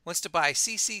Media wants to buy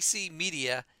CCC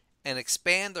Media and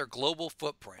expand their global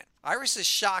footprint. Iris is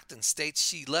shocked and states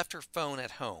she left her phone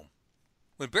at home.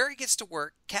 When Barry gets to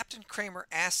work, Captain Kramer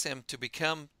asks him to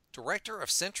become Director of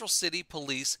Central City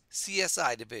Police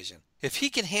CSI Division, if he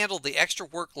can handle the extra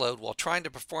workload while trying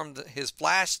to perform his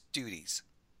Flash duties.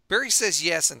 Barry says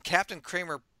yes, and Captain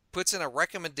Kramer puts in a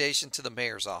recommendation to the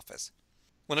mayor's office.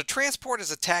 When a transport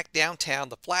is attacked downtown,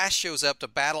 the Flash shows up to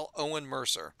battle Owen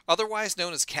Mercer, otherwise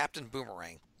known as Captain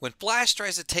Boomerang. When Flash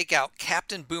tries to take out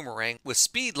Captain Boomerang with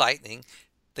speed lightning,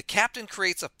 the captain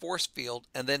creates a force field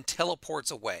and then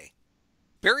teleports away.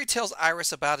 Barry tells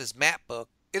Iris about his map book.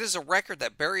 It is a record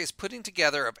that Barry is putting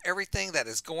together of everything that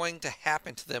is going to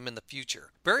happen to them in the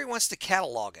future. Barry wants to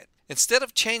catalog it. Instead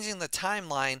of changing the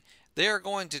timeline, they are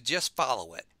going to just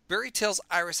follow it. Barry tells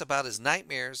Iris about his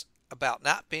nightmares about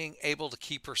not being able to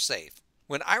keep her safe.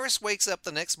 When Iris wakes up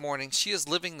the next morning, she is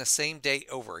living the same day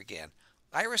over again.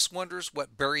 Iris wonders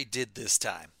what Barry did this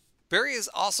time. Barry is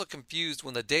also confused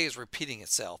when the day is repeating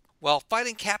itself. While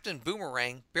fighting Captain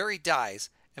Boomerang, Barry dies,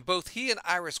 and both he and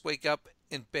Iris wake up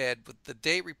in bed with the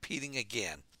day repeating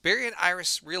again. Barry and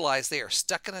Iris realize they are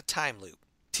stuck in a time loop.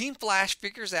 Team Flash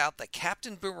figures out that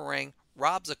Captain Boomerang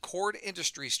robs a Cord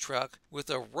Industries truck with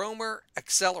a Romer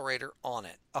accelerator on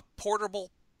it, a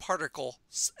portable particle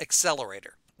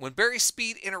accelerator. When Barry's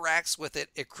speed interacts with it,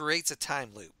 it creates a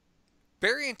time loop.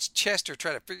 Barry and Chester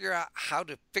try to figure out how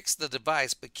to fix the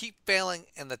device, but keep failing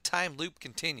and the time loop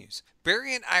continues.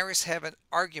 Barry and Iris have an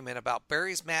argument about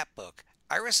Barry's map book.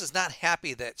 Iris is not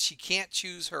happy that she can't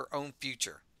choose her own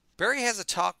future. Barry has a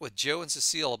talk with Joe and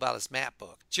Cecile about his map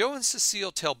book. Joe and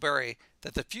Cecile tell Barry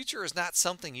that the future is not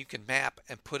something you can map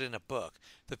and put in a book.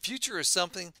 The future is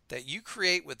something that you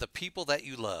create with the people that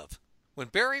you love. When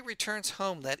Barry returns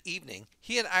home that evening,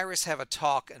 he and Iris have a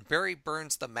talk and Barry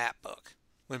burns the map book.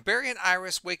 When Barry and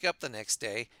Iris wake up the next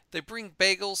day, they bring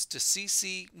bagels to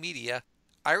CC Media.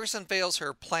 Iris unveils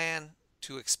her plan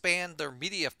to expand their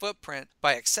media footprint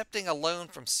by accepting a loan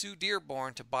from Sue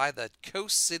Dearborn to buy the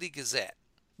Coast City Gazette.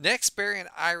 Next, Barry and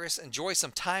Iris enjoy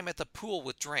some time at the pool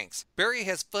with drinks. Barry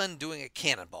has fun doing a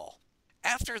cannonball.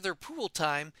 After their pool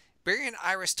time, Barry and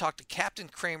Iris talk to Captain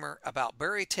Kramer about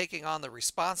Barry taking on the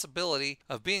responsibility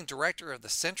of being director of the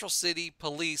Central City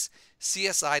Police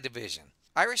CSI Division.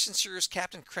 Iris assures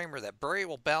Captain Kramer that Barry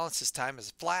will balance his time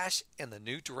as Flash in the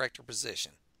new director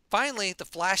position. Finally, the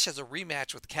Flash has a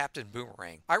rematch with Captain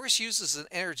Boomerang. Iris uses an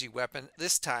energy weapon,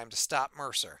 this time to stop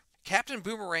Mercer. Captain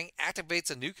Boomerang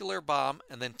activates a nuclear bomb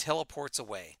and then teleports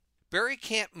away. Barry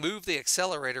can't move the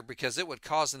accelerator because it would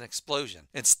cause an explosion.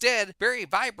 Instead, Barry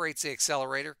vibrates the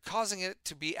accelerator, causing it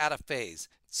to be out of phase.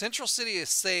 Central City is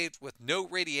saved with no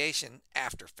radiation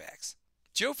after effects.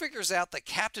 Joe figures out that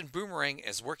Captain Boomerang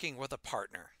is working with a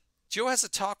partner. Joe has a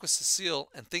talk with Cecile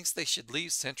and thinks they should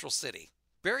leave Central City.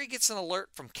 Barry gets an alert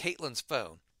from Caitlin's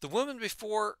phone. The woman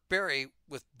before Barry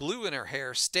with blue in her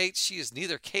hair states she is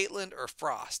neither Caitlin or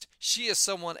Frost. She is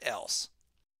someone else.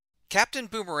 Captain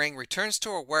Boomerang returns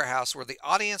to a warehouse where the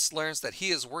audience learns that he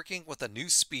is working with a new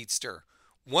speedster,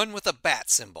 one with a bat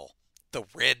symbol, the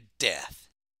Red Death.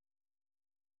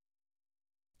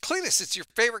 Cletus, it's your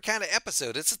favorite kind of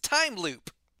episode. It's a time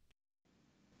loop.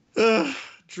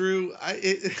 Drew,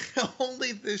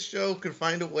 only this show could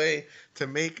find a way to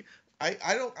make...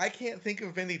 I can't think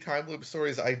of any time loop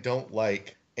stories I don't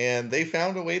like, and they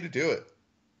found a way to do it.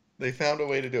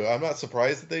 I'm not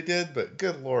surprised that they did, but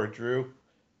good Lord, Drew.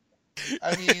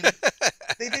 I mean,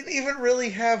 they didn't even really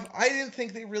have... I didn't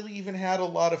think they really even had a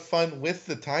lot of fun with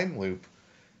the time loop.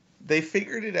 They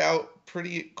figured it out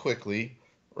pretty quickly,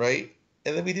 right?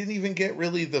 And then we didn't even get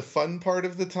really the fun part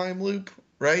of the time loop,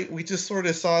 right? We just sort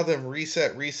of saw them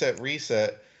reset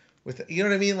with, you know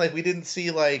what I mean? Like, we didn't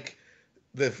see like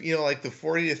the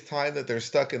 40th time that they're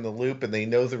stuck in the loop and they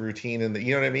know the routine and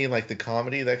you know what I mean? Like the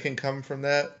comedy that can come from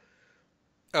that.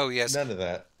 Oh, yes. None of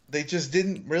that. They just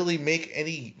didn't really make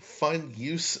any fun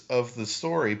use of the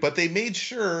story, but they made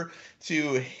sure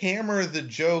to hammer the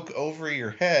joke over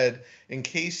your head in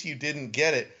case you didn't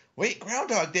get it. Wait,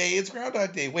 Groundhog Day, it's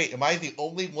Groundhog Day. Wait, am I the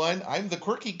only one? I'm the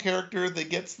quirky character that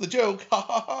gets the joke. Ha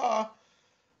ha ha.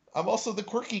 I'm also the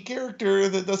quirky character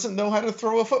that doesn't know how to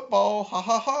throw a football. Ha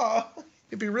ha ha.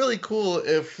 It'd be really cool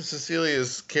if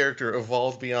Cecilia's character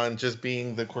evolved beyond just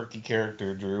being the quirky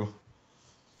character, Drew.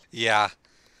 Yeah.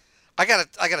 I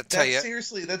gotta tell you.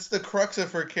 Seriously, that's the crux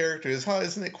of her character is,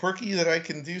 isn't it quirky that I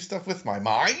can do stuff with my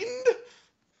mind?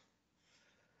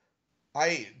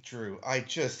 Drew, I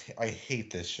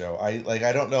hate this show.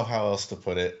 I don't know how else to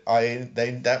put it.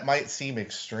 That might seem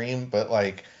extreme, but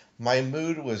like my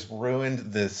mood was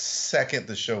ruined the second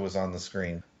the show was on the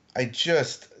screen.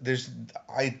 There's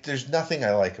nothing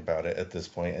I like about it at this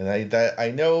point, and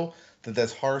I know that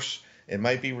that's harsh. It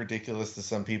might be ridiculous to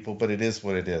some people, but it is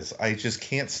what it is. I just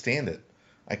can't stand it.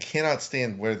 I cannot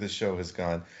stand where this show has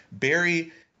gone.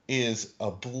 Barry is a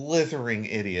blithering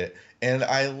idiot, and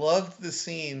I loved the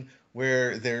scene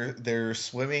where they're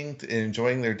swimming and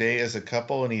enjoying their day as a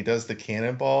couple, and he does the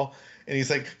cannonball, and he's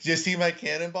like, "Did you see my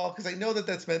cannonball?" Because I know that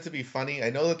that's meant to be funny. I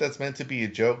know that that's meant to be a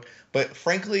joke, but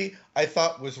frankly, I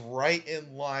thought was right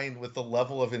in line with the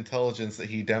level of intelligence that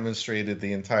he demonstrated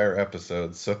the entire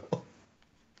episode. So,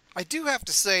 I do have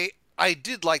to say, I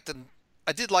did like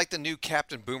the new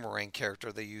Captain Boomerang character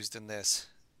they used in this,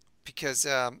 because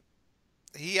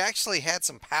he actually had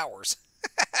some powers.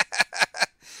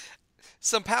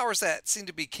 Some powers that seem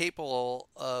to be capable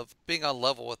of being on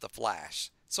level with the Flash.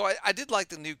 So I did like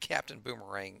the new Captain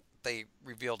Boomerang they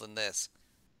revealed in this.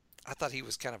 I thought he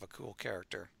was kind of a cool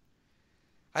character.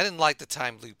 I didn't like the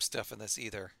time loop stuff in this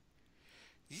either.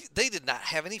 They did not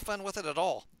have any fun with it at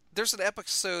all. There's an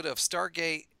episode of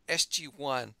Stargate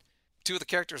SG-1. Two of the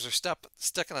characters are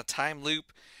stuck in a time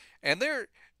loop, and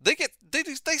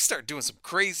they start doing some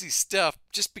crazy stuff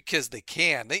just because they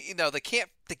can. They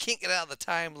can't get out of the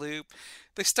time loop.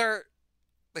 They start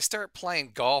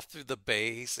playing golf through the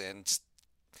base, and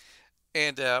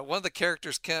one of the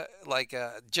characters,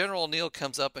 General O'Neill,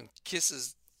 comes up and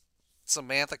kisses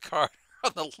Samantha Carter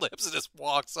on the lips and just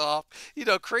walks off.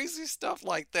 Crazy stuff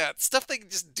like that. Stuff they can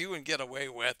just do and get away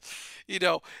with. He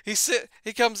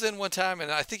comes in one time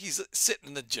and I think he's sitting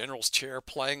in the general's chair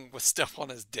playing with stuff on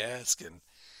his desk and,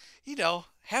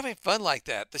 having fun like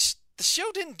that. The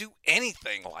show didn't do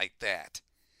anything like that.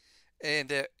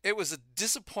 And it was a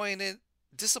disappointing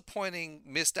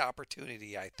missed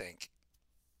opportunity, I think.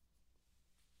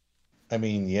 I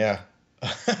mean, yeah.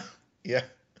 Yeah.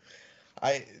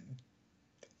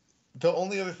 The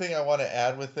only other thing I want to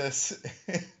add with this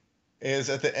is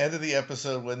at the end of the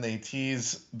episode when they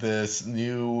tease this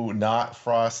new not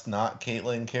Frost, not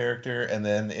Caitlin character, and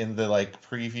then in the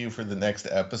preview for the next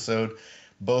episode,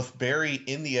 both Barry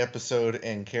in the episode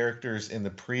and characters in the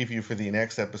preview for the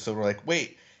next episode were like,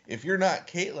 wait, if you're not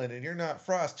Caitlin and you're not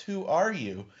Frost, who are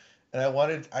you? And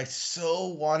I so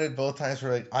wanted both times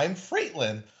for I'm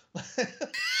Freightlin.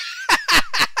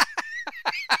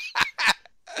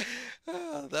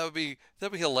 That'd be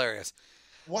hilarious.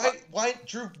 Why,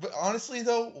 Drew? But honestly,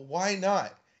 though, why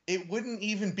not? It wouldn't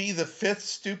even be the fifth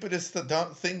stupidest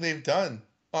thing they've done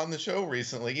on the show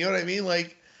recently. You know what I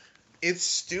mean? It's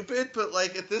stupid, but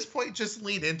at this point, just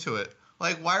lean into it.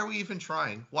 Why are we even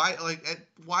trying? Why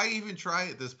even try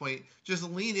at this point? Just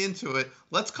lean into it.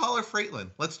 Let's call her Freightlin.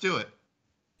 Let's do it.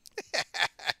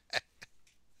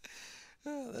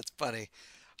 Oh, that's funny.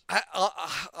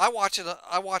 I watch it.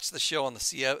 I watch the show on the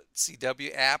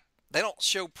CW app. They don't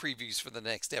show previews for the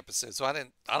next episode, so I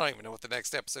don't even know what the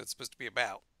next episode's supposed to be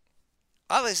about.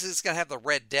 Obviously, it's gonna have the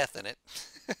Red Death in it.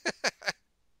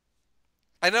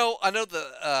 I know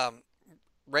the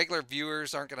regular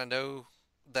viewers aren't gonna know,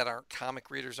 that aren't comic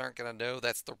readers aren't gonna know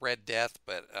that's the Red Death,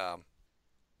 but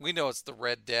we know it's the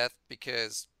Red Death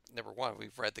because number one,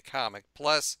 we've read the comic.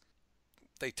 Plus,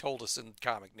 they told us in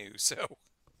comic news, so.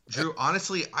 Drew,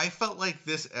 honestly, I felt like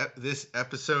this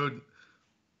episode,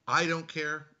 I don't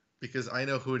care because I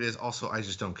know who it is. Also, I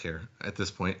just don't care at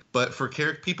this point. But for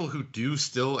people who do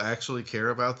still actually care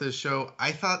about this show,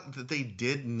 I thought that they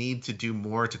did need to do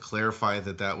more to clarify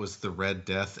that was the Red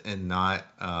Death and not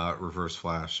Reverse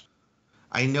Flash.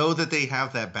 I know that they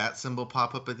have that bat symbol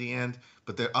pop up at the end,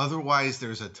 but otherwise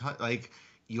there's a ton,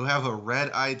 you have a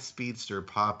red-eyed speedster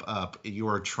pop up. You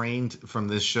are trained from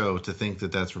this show to think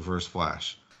that that's Reverse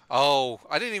Flash. Oh,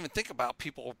 I didn't even think about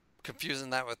people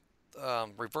confusing that with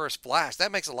Reverse Flash.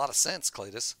 That makes a lot of sense,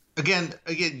 Cletus. Again,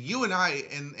 you and I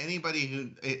and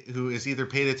anybody who is either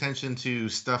paid attention to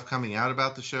stuff coming out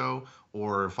about the show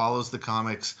or follows the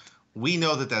comics, we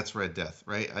know that that's Red Death,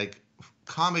 right?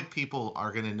 Comic people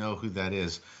are going to know who that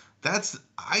is.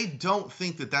 I don't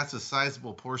think that that's a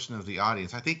sizable portion of the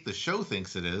audience. I think the show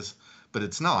thinks it is, but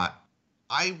it's not.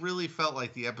 I really felt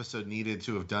like the episode needed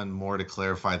to have done more to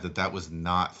clarify that was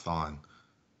not Thawne.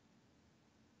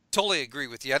 Totally agree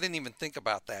with you. I didn't even think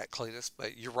about that, Cletus,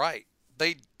 but you're right.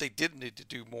 They did need to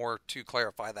do more to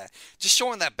clarify that. Just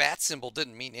showing that bat symbol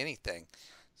didn't mean anything.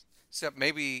 Except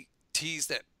maybe tease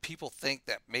that people think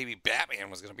that maybe Batman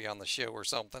was going to be on the show or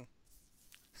something.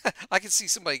 I could see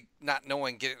somebody not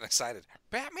knowing getting excited.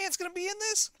 Batman's going to be in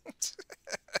this?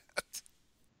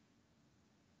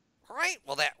 All right,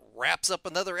 well, that wraps up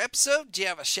another episode. Do you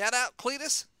have a shout-out,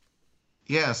 Cletus?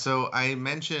 Yeah, so I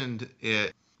mentioned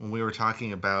it when we were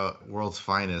talking about World's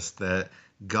Finest, that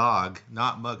Gog,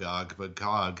 not Magog, but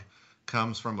Gog,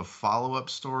 comes from a follow-up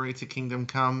story to Kingdom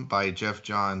Come by Jeff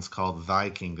Johns called Thy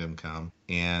Kingdom Come.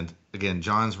 And, again,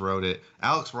 Johns wrote it.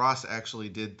 Alex Ross actually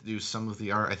did do some of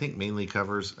the art, I think mainly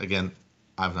covers. Again,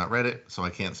 I've not read it, so I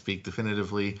can't speak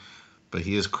definitively, but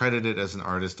he is credited as an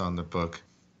artist on the book.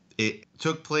 It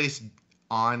took place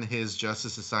on his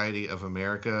Justice Society of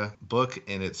America book,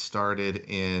 and it started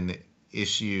in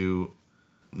issue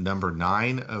number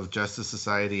 9 of Justice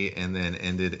Society and then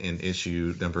ended in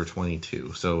issue number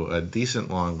 22. So a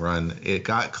decent long run. It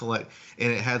got and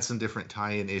it had some different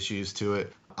tie-in issues to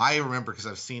it. I remember because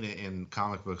I've seen it in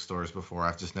comic book stores before.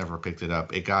 I've just never picked it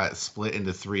up. It got split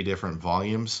into 3 different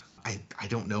volumes. I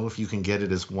don't know if you can get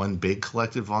it as one big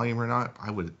collected volume or not.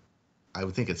 I would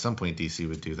think at some point DC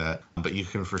would do that, but you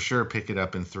can for sure pick it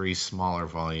up in 3 smaller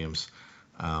volumes.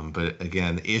 But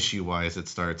again, issue-wise, it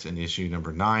starts in issue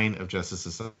number 9 of Justice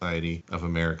Society of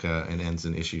America and ends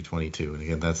in issue 22. And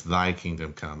again, that's Thy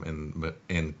Kingdom Come,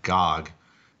 and Gog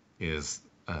is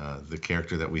the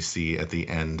character that we see at the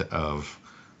end of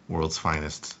World's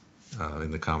Finest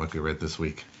in the comic we read this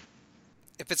week.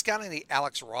 If it's got any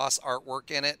Alex Ross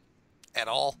artwork in it at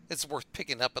all, it's worth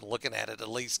picking up and looking at it at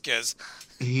least, because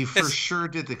he for sure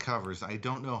did the covers. I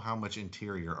don't know how much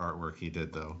interior artwork he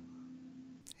did though.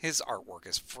 His artwork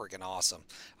is friggin' awesome.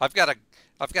 I've got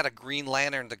a Green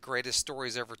Lantern, the greatest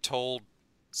stories ever told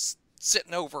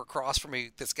sitting over across from me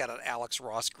that's got an Alex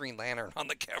Ross Green Lantern on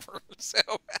the cover. So,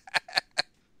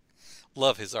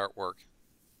 love his artwork.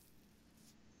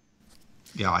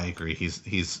 Yeah, I agree.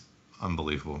 He's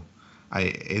unbelievable.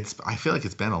 I feel like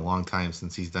it's been a long time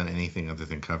since he's done anything other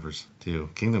than covers too.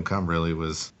 Kingdom Come really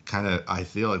was kind of, I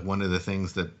feel like, one of the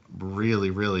things that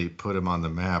really, really put him on the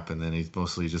map, and then he's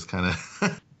mostly just kind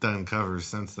of done covers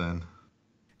since then.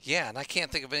 Yeah, and I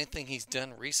can't think of anything he's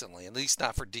done recently, at least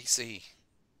not for DC.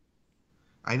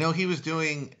 I know he was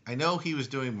doing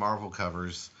Marvel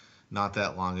covers not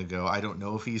that long ago. I don't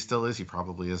know if he still is. He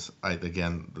probably is. I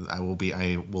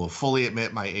will fully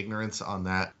admit my ignorance on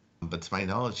that. But to my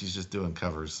knowledge, he's just doing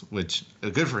covers, which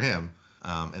good for him,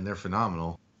 and they're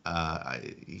phenomenal.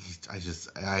 I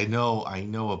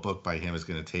know a book by him is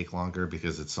going to take longer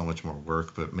because it's so much more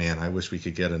work. But man, I wish we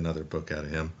could get another book out of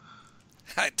him.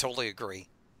 I totally agree.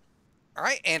 All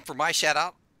right, and for my shout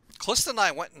out, Calista and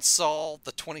I went and saw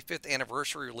the 25th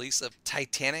anniversary release of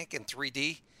Titanic in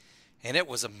 3D, and it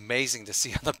was amazing to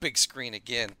see on the big screen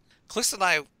again. Calista and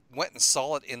I went and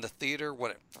saw it in the theater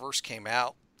when it first came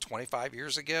out 25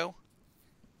 years ago,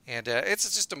 and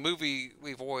it's just a movie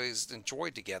we've always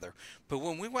enjoyed together. But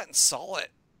when we went and saw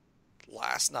it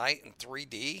last night in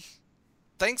 3D,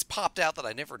 things popped out that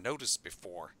I never noticed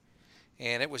before,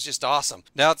 and it was just awesome.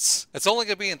 Now it's only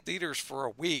going to be in theaters for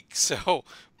a week, so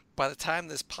by the time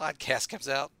this podcast comes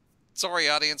out, sorry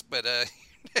audience, but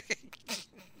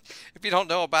if you don't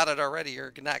know about it already,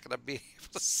 you're not going to be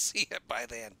able to see it by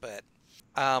then. But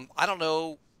I don't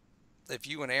know if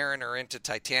you and Aaron are into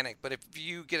Titanic, but if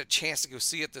you get a chance to go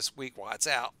see it this week while it's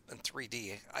out in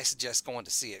 3D, I suggest going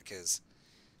to see it because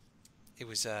it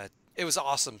was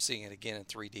awesome seeing it again in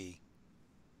 3D.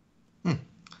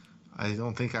 I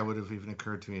don't think I would have even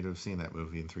occurred to me to have seen that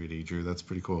movie in 3D, Drew. That's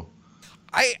pretty cool.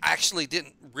 I actually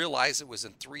didn't realize it was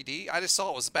in 3D. I just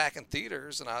saw it was back in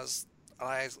theaters, and I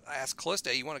asked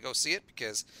Calista, "You want to go see it?"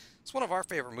 Because it's one of our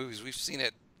favorite movies. We've seen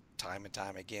it time and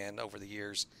time again over the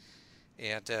years.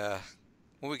 And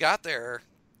when we got there,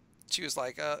 she was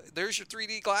like, "There's your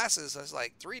 3D glasses." I was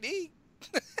like, "3D?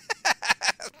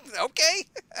 Okay."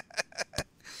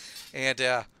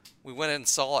 And we went in and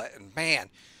saw it, and man,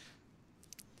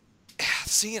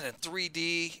 seeing it in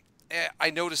 3D, I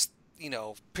noticed,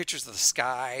 pictures of the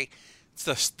sky,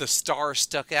 the stars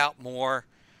stuck out more.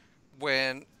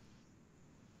 When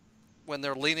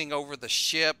they're leaning over the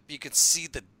ship, you could see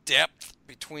the depth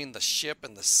between the ship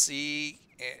and the sea.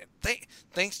 And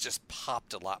things just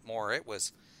popped a lot more.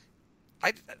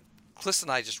 Calista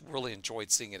and I just really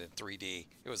enjoyed seeing it in 3D.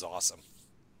 It was awesome.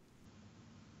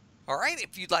 All right,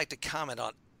 if you'd like to comment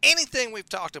on anything we've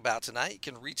talked about tonight, you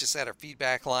can reach us at our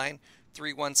feedback line,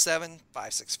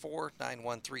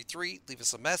 317-564-9133. Leave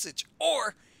us a message,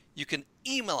 or you can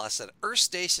email us at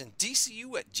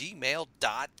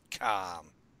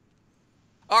earthstationdcu@gmail.com.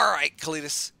 All right,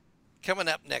 Cletus, coming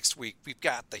up next week, we've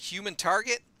got The Human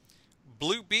Target,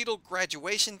 Blue Beetle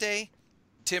Graduation Day,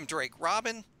 Tim Drake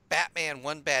Robin, Batman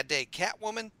One Bad Day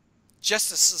Catwoman,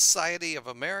 Justice Society of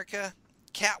America,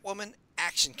 Catwoman,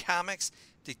 Action Comics,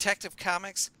 Detective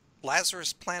Comics,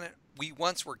 Lazarus Planet, We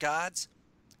Once Were Gods,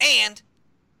 and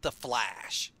The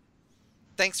Flash.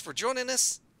 Thanks for joining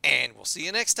us, and we'll see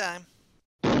you next time.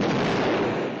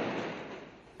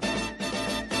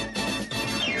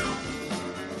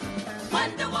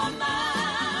 Wonder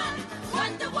Woman,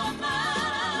 Wonder Woman.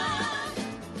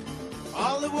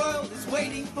 All the world is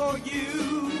waiting for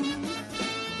you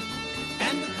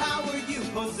and the power you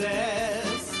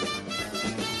possess.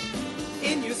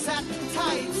 In your satin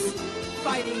tights,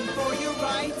 fighting for your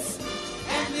rights,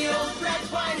 and the old red,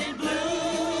 white, and blue.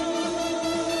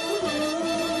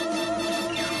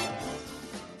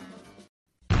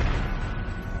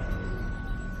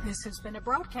 This has been a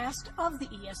broadcast of the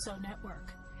ESO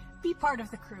Network. Be part of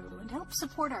the crew and help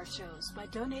support our shows by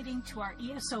donating to our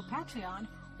ESO Patreon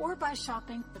or by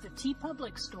shopping for the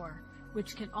TeePublic store,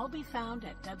 which can all be found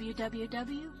at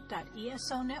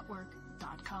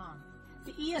www.esonetwork.com.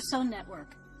 The ESO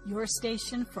Network, your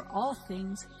station for all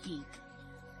things geek.